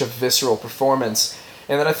gave such a visceral performance.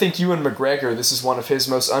 And then I think Ewan McGregor, this is one of his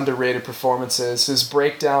most underrated performances. His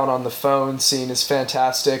breakdown on the phone scene is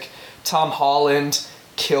fantastic. Tom Holland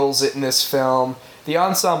kills it in this film. The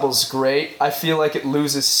ensemble's great. I feel like it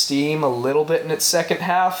loses steam a little bit in its second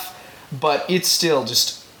half, but it's still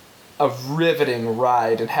just a riveting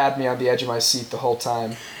ride and had me on the edge of my seat the whole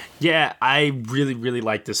time. Yeah, I really, really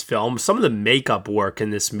like this film. Some of the makeup work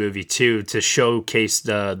in this movie, too, to showcase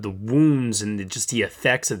the wounds and just the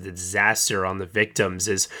effects of the disaster on the victims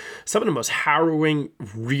is some of the most harrowing,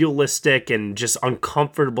 realistic, and just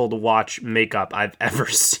uncomfortable to watch makeup I've ever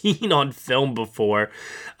seen on film before.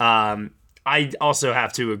 I also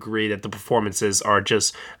have to agree that the performances are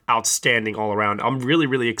just outstanding all around. I'm really,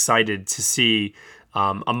 really excited to see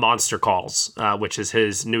A Monster Calls, which is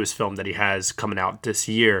his newest film that he has coming out this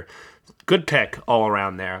year. Good pick all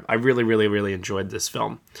around there. I really, really, really enjoyed this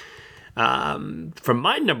film. For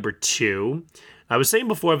my number 2, I was saying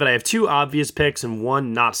before that I have 2 obvious picks and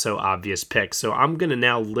 1 not so obvious pick. So I'm going to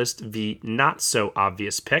now list the not so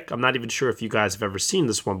obvious pick. I'm not even sure if you guys have ever seen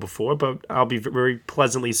this one before, but I'll be very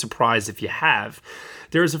pleasantly surprised if you have.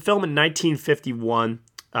 There is a film in 1951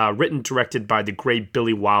 written, directed by the great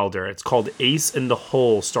Billy Wilder. It's called Ace in the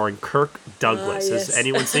Hole, starring Kirk Douglas. Yes. Has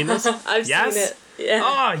anyone seen this? I've seen it. Yeah.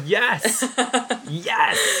 Oh, yes.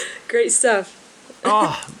 Yes. Great stuff.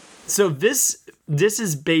 Oh, so this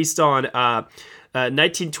is based on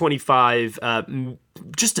 1925,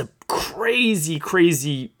 just a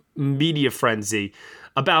crazy media frenzy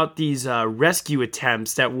about these rescue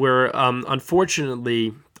attempts that were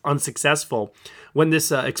unfortunately unsuccessful. When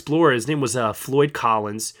this explorer, his name was Floyd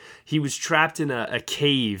Collins, he was trapped in a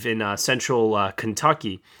cave in central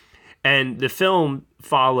Kentucky. And the film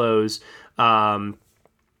follows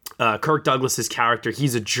Kirk Douglas's character.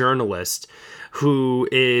 He's a journalist who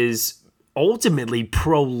is ultimately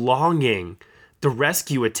prolonging the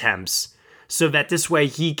rescue attempts so that this way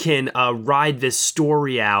he can ride this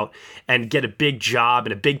story out and get a big job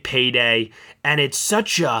and a big payday. And it's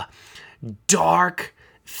such a dark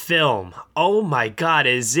film. Oh my God,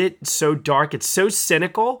 is it so dark? It's so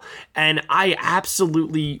cynical. And I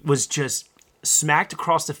absolutely was just smacked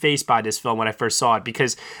across the face by this film when I first saw it,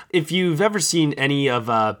 because if you've ever seen any of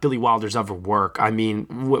Billy Wilder's other work, I mean,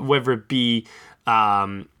 whether it be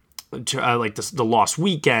like The Lost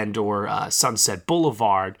Weekend or Sunset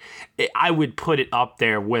Boulevard, I would put it up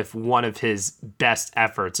there with one of his best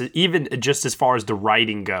efforts, even just as far as the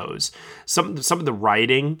writing goes. Some of the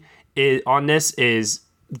writing on this is,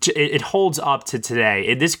 it holds up to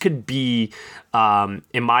today. This could be,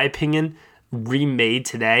 in my opinion, remade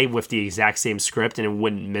today with the exact same script, and it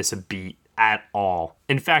wouldn't miss a beat at all.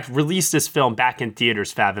 In fact, release this film back in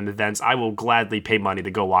theaters, Fathom Events. I will gladly pay money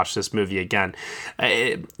to go watch this movie again.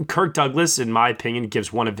 Kirk Douglas, in my opinion,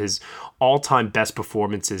 gives one of his all-time best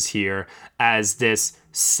performances here as this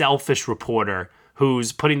selfish reporter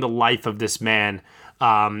who's putting the life of this man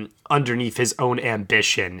underneath his own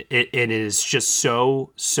ambition. It is just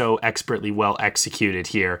so expertly well executed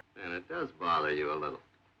here. And it does bother you a little.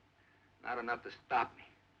 Not enough to stop me.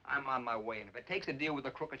 I'm on my way, and if it takes a deal with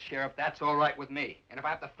the crooked sheriff, that's all right with me. And if I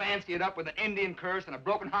have to fancy it up with an Indian curse and a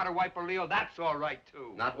broken-hearted wife for Leo, that's all right,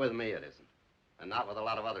 too. Not with me, it isn't. And not with a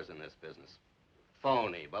lot of others in this business.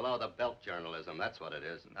 Phony, below-the-belt journalism, that's what it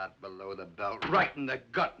is. Not below the belt, right in the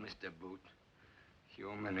gut, Mr. Boot.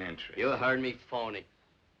 Human interest. You heard me, phony.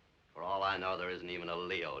 For all I know, there isn't even a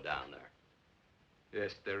Leo down there.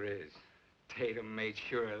 Yes, there is. Tatum made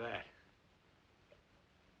sure of that.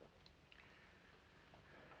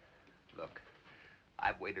 Look,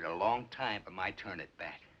 I've waited a long time for my turn at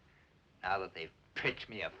bat. Now that they've pitched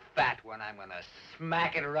me a fat one, I'm gonna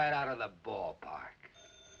smack it right out of the ballpark.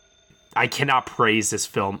 I cannot praise this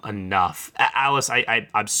film enough. Alice,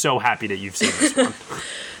 I'm so happy that you've seen this one.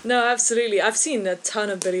 No, absolutely. I've seen a ton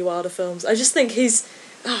of Billy Wilder films. I just think he's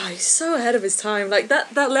so ahead of his time. Like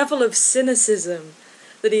that level of cynicism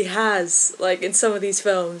that he has, like in some of these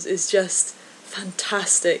films, is just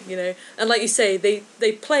fantastic, you know. And like you say,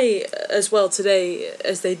 they play as well today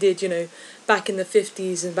as they did, you know, back in the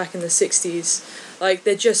 50s and back in the 60s. Like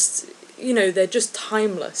they're just, you know, they're just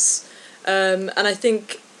timeless. And I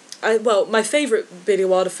think, my favourite Billy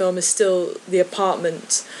Wilder film is still The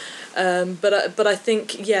Apartment. But I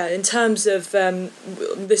think, yeah, in terms of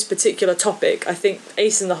this particular topic, I think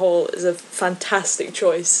Ace in the Hole is a fantastic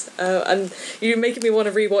choice. And you're making me want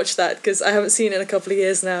to rewatch that because I haven't seen it in a couple of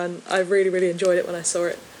years now, and I really, really enjoyed it when I saw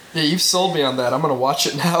it. Yeah, you've sold me on that. I'm going to watch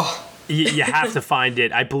it now. You have to find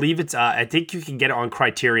it. I believe it's, I think you can get it on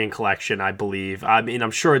Criterion Collection, I believe. I mean,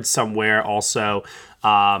 I'm sure it's somewhere also,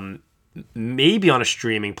 maybe on a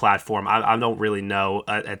streaming platform. I don't really know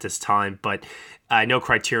at this time, but I know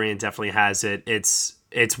Criterion definitely has it. It's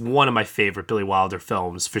one of my favorite Billy Wilder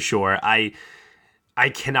films for sure. I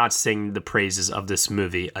cannot sing the praises of this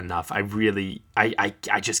movie enough. I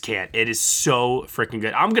just can't. It is so freaking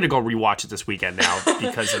good. I'm gonna go rewatch it this weekend now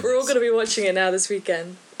because of We're all gonna be watching it now this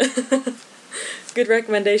weekend. Good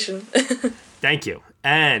recommendation. Thank you.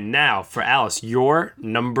 And now for Alice, your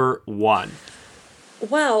number one.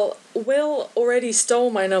 Well, Will already stole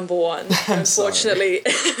my number one, unfortunately,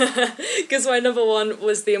 because my number one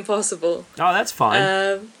was The Impossible. Oh, that's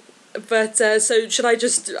fine. But so should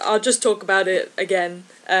I'll just talk about it again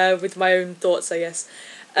with my own thoughts, I guess.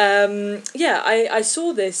 I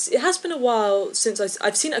saw this. It has been a while since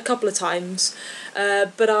I've seen it a couple of times,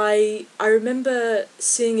 but I remember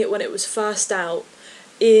seeing it when it was first out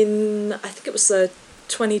in, I think it was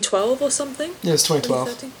 2012 or something. Yeah, it's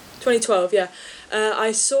 2012. 2012, yeah.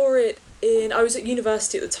 I saw it I was at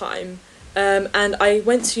university at the time, and I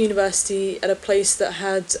went to university at a place that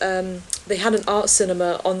had, they had an art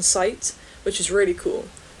cinema on site, which was really cool.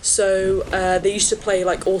 So they used to play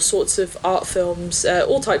like all sorts of art films,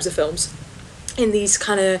 all types of films, in these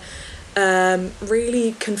kind of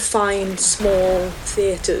really confined small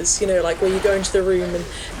theatres, you know, like where you go into the room and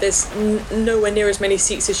there's nowhere near as many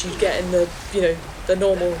seats as you'd get in the, you know, the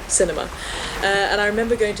normal cinema. And I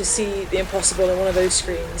remember going to see The Impossible in one of those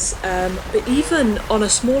screens. But even on a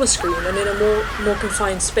smaller screen and in a more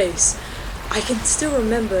confined space, I can still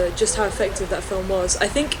remember just how effective that film was. I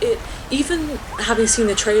think it, even having seen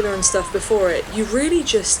the trailer and stuff before it, you really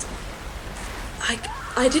just,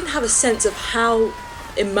 I didn't have a sense of how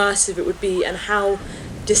immersive it would be and how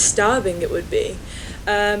disturbing it would be.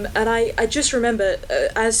 And I just remember,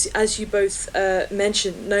 as you both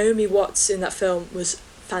mentioned, Naomi Watts in that film was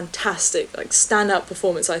fantastic, like standout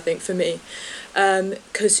performance, I think, for me.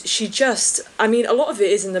 Because she just, I mean, a lot of it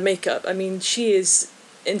is in the makeup. I mean, she is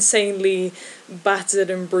insanely battered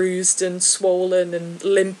and bruised and swollen and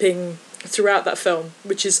limping throughout that film,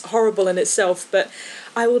 which is horrible in itself. But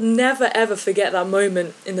I will never ever forget that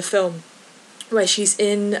moment in the film where she's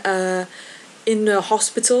in a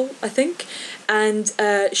hospital, I think, and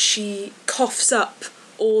she coughs up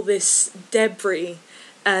all this debris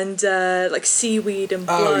and like seaweed and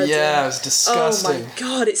blood. Oh yeah, it was disgusting. Oh my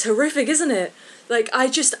god, it's horrific, isn't it? Like,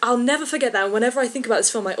 I'll never forget that. And whenever I think about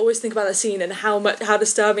this film, I always think about that scene and how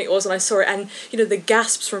disturbing it was when I saw it, and you know, the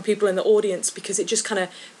gasps from people in the audience because it just kind of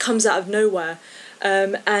comes out of nowhere.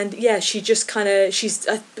 And yeah, she just kind of,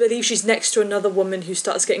 I believe she's next to another woman who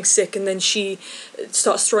starts getting sick, and then she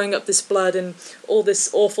starts throwing up this blood and all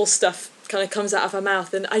this awful stuff kind of comes out of her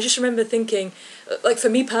mouth. And I just remember thinking, like, for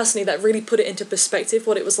me personally, that really put it into perspective,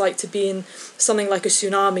 what it was like to be in something like a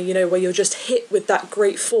tsunami, you know, where you're just hit with that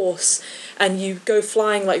great force and you go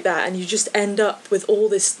flying like that and you just end up with all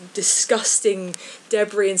this disgusting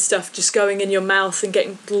debris and stuff just going in your mouth and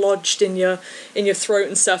getting lodged in your throat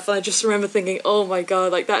and stuff. And I just remember thinking, oh my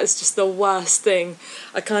god, like, that is just the worst thing.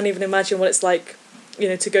 I can't even imagine what it's like, you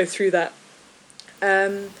know, to go through that.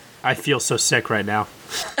 I feel so sick right now.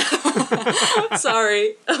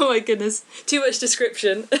 Sorry. Oh my goodness. Too much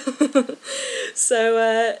description.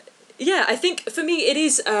 So, yeah, I think for me it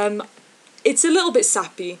is, it's a little bit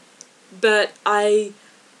sappy, but I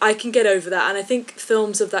can get over that. And I think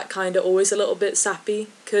films of that kind are always a little bit sappy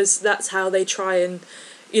because that's how they try and,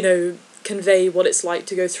 you know, convey what it's like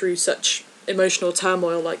to go through such emotional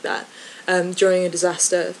turmoil like that during a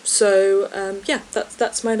disaster. So, yeah,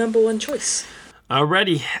 that's my number one choice.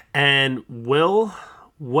 Alrighty, and Will,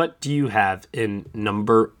 what do you have in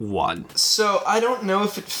number one? So I don't know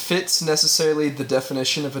if it fits necessarily the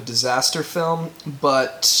definition of a disaster film,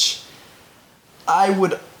 but I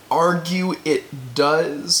would argue it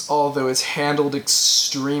does, although it's handled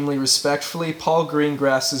extremely respectfully. Paul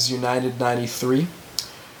Greengrass's United 93.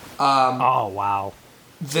 Oh, wow.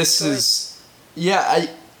 This is... Yeah,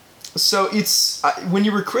 so it's... when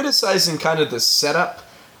you were criticizing kind of the setup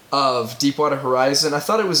of Deepwater Horizon, I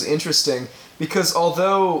thought it was interesting because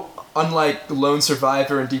although, unlike Lone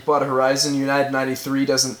Survivor and Deepwater Horizon, United 93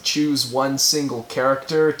 doesn't choose one single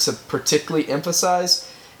character to particularly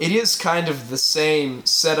emphasize, it is kind of the same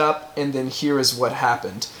setup and then here is what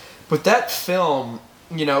happened. But that film,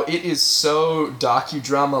 you know, it is so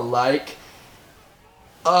docudrama-like.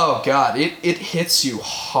 Oh god, it hits you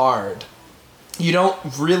hard. You don't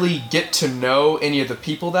really get to know any of the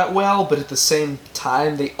people that well, but at the same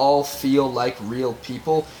time, they all feel like real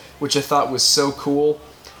people, which I thought was so cool.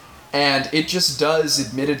 And it just does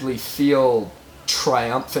admittedly feel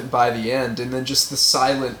triumphant by the end, and then just the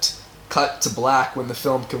silent cut to black when the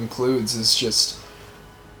film concludes is just...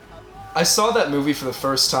 I saw that movie for the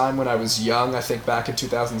first time when I was young, I think back in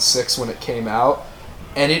 2006 when it came out,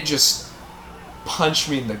 and it just punched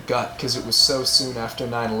me in the gut because it was so soon after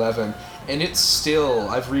 9/11. And it still,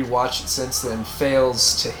 I've rewatched it since then,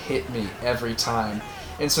 fails to hit me every time.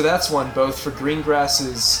 And so that's one, both for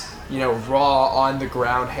Greengrass's, you know, raw,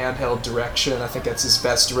 on-the-ground, handheld direction. I think that's his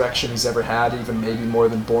best direction he's ever had, even maybe more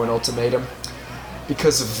than Bourne Ultimatum.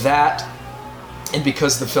 Because of that, and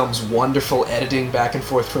because the film's wonderful editing back and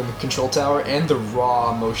forth from the control tower, and the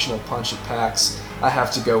raw emotional punch it packs, I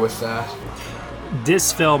have to go with that.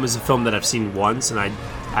 This film is a film that I've seen once, and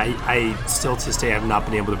I still to this day have not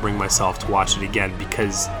been able to bring myself to watch it again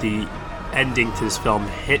because the ending to this film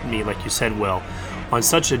hit me, like you said, Will, on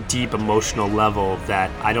such a deep emotional level that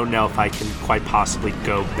I don't know if I can quite possibly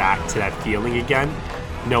go back to that feeling again,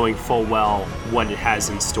 knowing full well what it has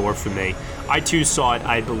in store for me. I too saw it,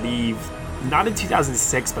 I believe, not in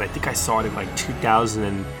 2006, but I think I saw it in like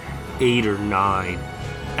 2008 or 9,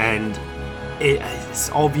 and it's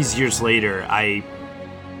all these years later,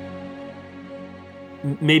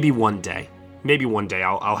 maybe one day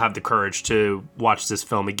I'll have the courage to watch this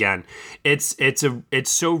film again. It's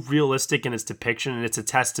so realistic in its depiction, and it's a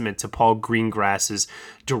testament to Paul Greengrass's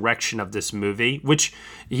direction of this movie, which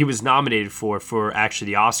he was nominated for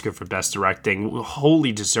actually the Oscar for Best Directing,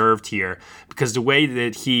 wholly deserved here, because the way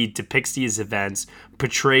that he depicts these events,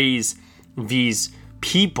 portrays these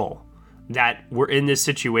people that were in this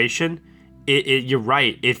situation. You're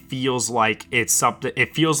right. It feels like it's something.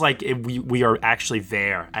 It feels like we are actually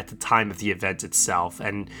there at the time of the event itself,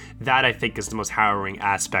 and that I think is the most harrowing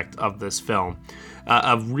aspect of this film.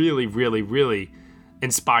 A really, really, really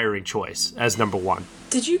inspiring choice as number one.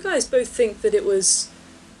 Did you guys both think that it was?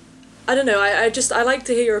 I don't know. I like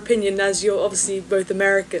to hear your opinion, as you're obviously both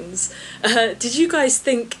Americans. Did you guys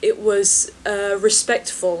think it was a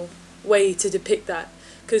respectful way to depict that?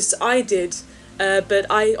 Because I did. But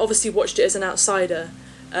I obviously watched it as an outsider,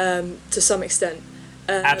 to some extent.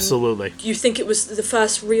 Absolutely. You think it was the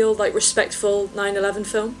first real, like, respectful 9/11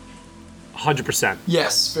 film? 100%.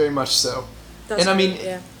 Yes, very much so. That's and I mean,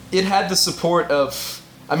 yeah. It had the support of...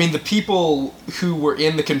 I mean, the people who were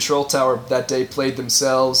in the control tower that day played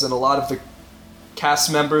themselves, and a lot of the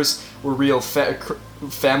cast members were real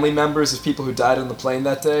family members of people who died on the plane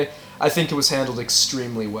that day. I think it was handled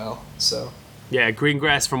extremely well, so... Yeah,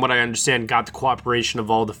 Greengrass, from what I understand, got the cooperation of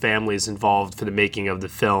all the families involved for the making of the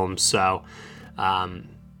film. So,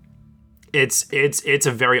 it's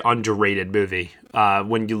a very underrated movie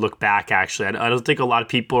when you look back. Actually, I don't think a lot of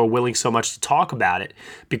people are willing so much to talk about it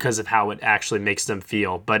because of how it actually makes them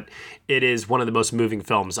feel. But it is one of the most moving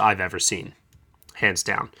films I've ever seen, hands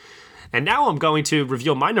down. And now I'm going to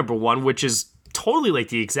reveal my number one, which is totally like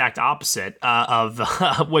the exact opposite of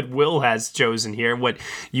what Will has chosen here, what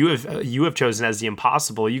you have chosen as the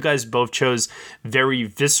impossible. You guys both chose very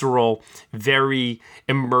visceral, very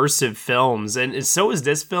immersive films, and so is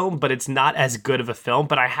this film, but it's not as good of a film.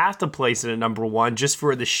 But I have to place it at number one just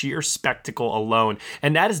for the sheer spectacle alone,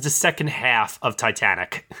 and that is the second half of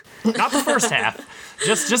Titanic, not the first half,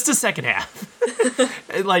 just the second half.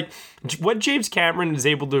 Like, what James Cameron is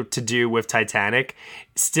able to do with Titanic,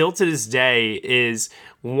 still to this day, is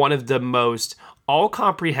one of the most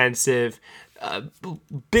all-comprehensive,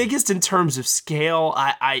 biggest in terms of scale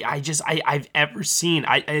I've ever seen.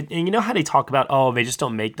 And you know how they talk about, oh, they just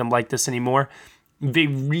don't make them like this anymore? They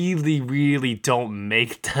really, really don't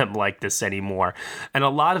make them like this anymore. And a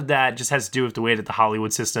lot of that just has to do with the way that the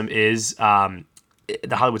Hollywood system is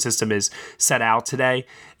set out today,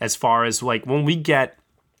 as far as like when we get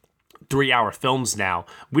 3-hour films now,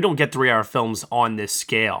 we don't get 3-hour films on this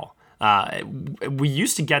scale. We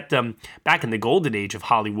used to get them back in the golden age of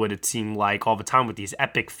Hollywood, it seemed like, all the time with these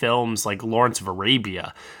epic films like Lawrence of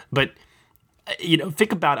Arabia. But,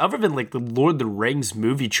 think about, other than like the Lord of the Rings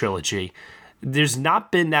movie trilogy, there's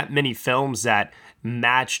not been that many films that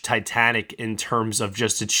match Titanic in terms of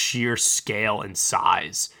just its sheer scale and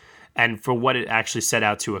size and for what it actually set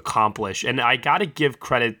out to accomplish. And I got to give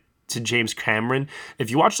credit to James Cameron.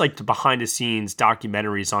 If you watch like the behind the scenes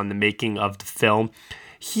documentaries on the making of the film,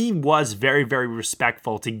 he was very, very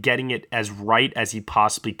respectful to getting it as right as he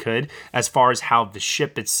possibly could as far as how the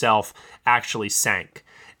ship itself actually sank.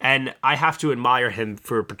 And I have to admire him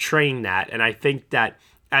for portraying that. And I think that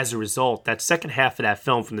as a result, that second half of that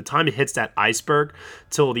film, from the time it hits that iceberg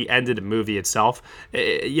till the end of the movie itself,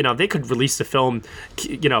 they could release the film,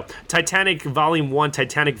 Titanic Volume 1,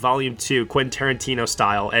 Titanic Volume 2, Quentin Tarantino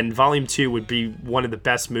style, and Volume 2 would be one of the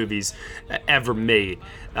best movies ever made.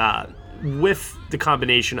 With the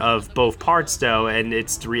combination of both parts, though, and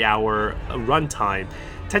its 3-hour runtime,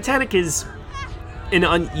 Titanic is an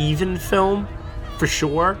uneven film, for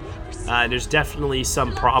sure. There's definitely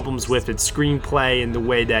some problems with its screenplay and the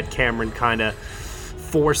way that Cameron kind of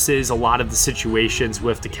forces a lot of the situations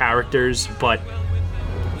with the characters, but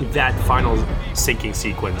that final sinking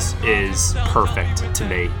sequence is perfect to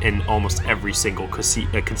me in almost every single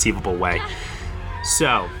conceivable way.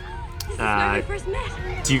 So,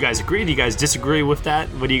 do you guys agree? Do you guys disagree with that?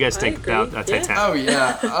 What do you guys think about Titanic? Oh,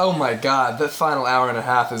 yeah. Oh, my God. The final hour and a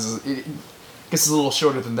half gets a little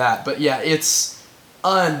shorter than that. But, yeah, it's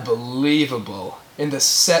unbelievable. And the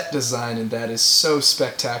set design in that is so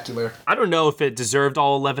spectacular. I don't know if it deserved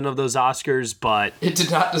all 11 of those Oscars, but it did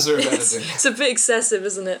not deserve anything. It's a bit excessive,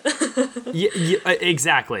 isn't it? yeah,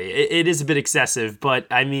 exactly. It is a bit excessive, but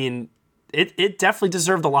I mean, it definitely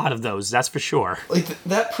deserved a lot of those, that's for sure. Like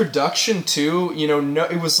that production too,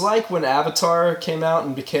 it was like when Avatar came out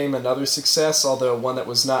and became another success, although one that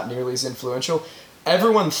was not nearly as influential.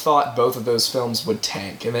 Everyone thought both of those films would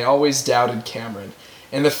tank, and they always doubted Cameron.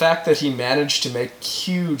 And the fact that he managed to make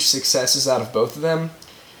huge successes out of both of them.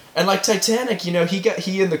 And like Titanic,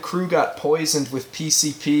 he and the crew got poisoned with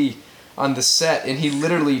PCP on the set, and he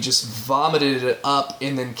literally just vomited it up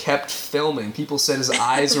and then kept filming. People said his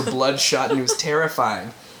eyes were bloodshot and it was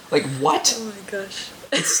terrifying. Like, what? Oh my gosh.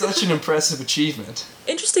 It's such an impressive achievement.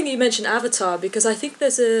 Interesting you mentioned Avatar, because I think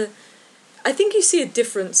you see a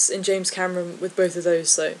difference in James Cameron with both of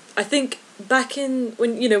those, though. I think back in,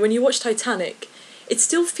 when you watch Titanic, it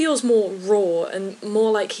still feels more raw and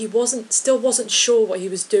more like he still wasn't sure what he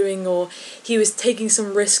was doing, or he was taking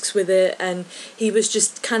some risks with it and he was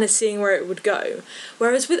just kind of seeing where it would go.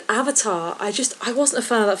 Whereas with Avatar, I wasn't a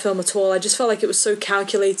fan of that film at all. I just felt like it was so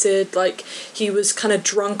calculated, like he was kind of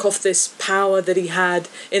drunk off this power that he had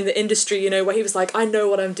in the industry, where he was like, I know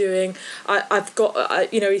what I'm doing.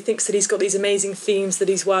 He thinks that he's got these amazing themes that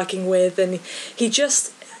he's working with, and it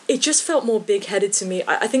just felt more big-headed to me.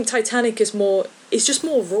 I think Titanic is just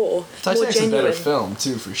more raw, Titanic's more genuine. a better film,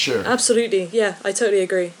 too, for sure. Absolutely, yeah, I totally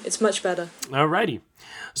agree. It's much better. Alrighty.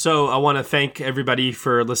 So I want to thank everybody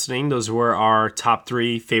for listening. Those were our top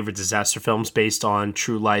 3 favorite disaster films based on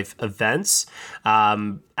true life events.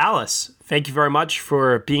 Alice, thank you very much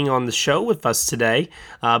for being on the show with us today.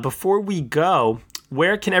 Before we go,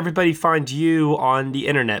 where can everybody find you on the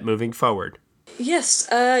internet moving forward? Yes,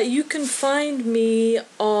 you can find me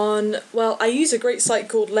on, I use a great site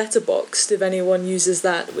called Letterboxd, if anyone uses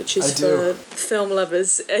that, which is for film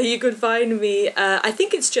lovers. You can find me, I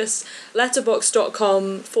think it's just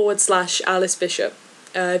letterboxd.com/Alice Bishop,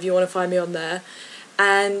 if you want to find me on there.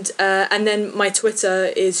 And then my Twitter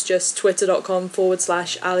is just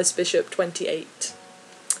twitter.com/Alice Bishop 28.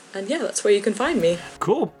 And yeah, that's where you can find me.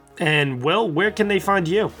 Cool. And Will, where can they find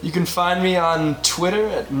you? You can find me on Twitter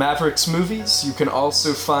at Mavericks Movies. You can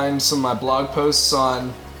also find some of my blog posts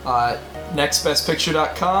on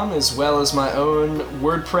nextbestpicture.com, as well as my own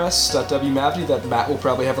WordPress.wmavity that Matt will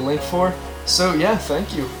probably have a link for. So yeah,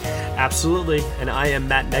 thank you. Absolutely. And I am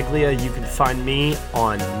Matt Neglia. You can find me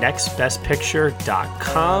on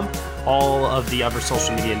nextbestpicture.com. All of the other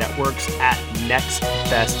social media networks at Next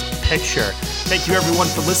Best Picture. Thank you everyone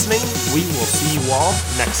for listening. We will see you all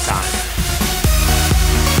next time.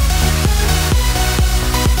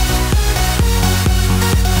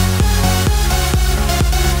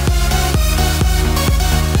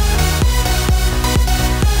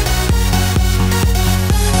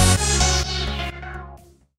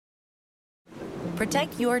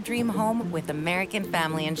 Protect your dream home with American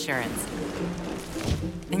Family Insurance.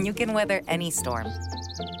 And you can weather any storm.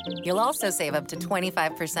 You'll also save up to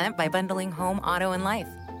 25% by bundling home, auto, and life.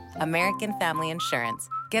 American Family Insurance.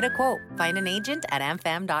 Get a quote. Find an agent at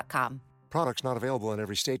amfam.com. Products not available in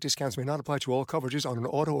every state. Discounts may not apply to all coverages on an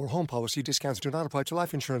auto or home policy. Discounts do not apply to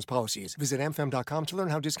life insurance policies. Visit amfam.com to learn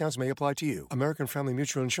how discounts may apply to you. American Family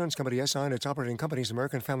Mutual Insurance Company, SI, and its operating companies,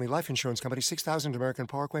 American Family Life Insurance Company, 6000 American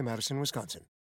Parkway, Madison, Wisconsin.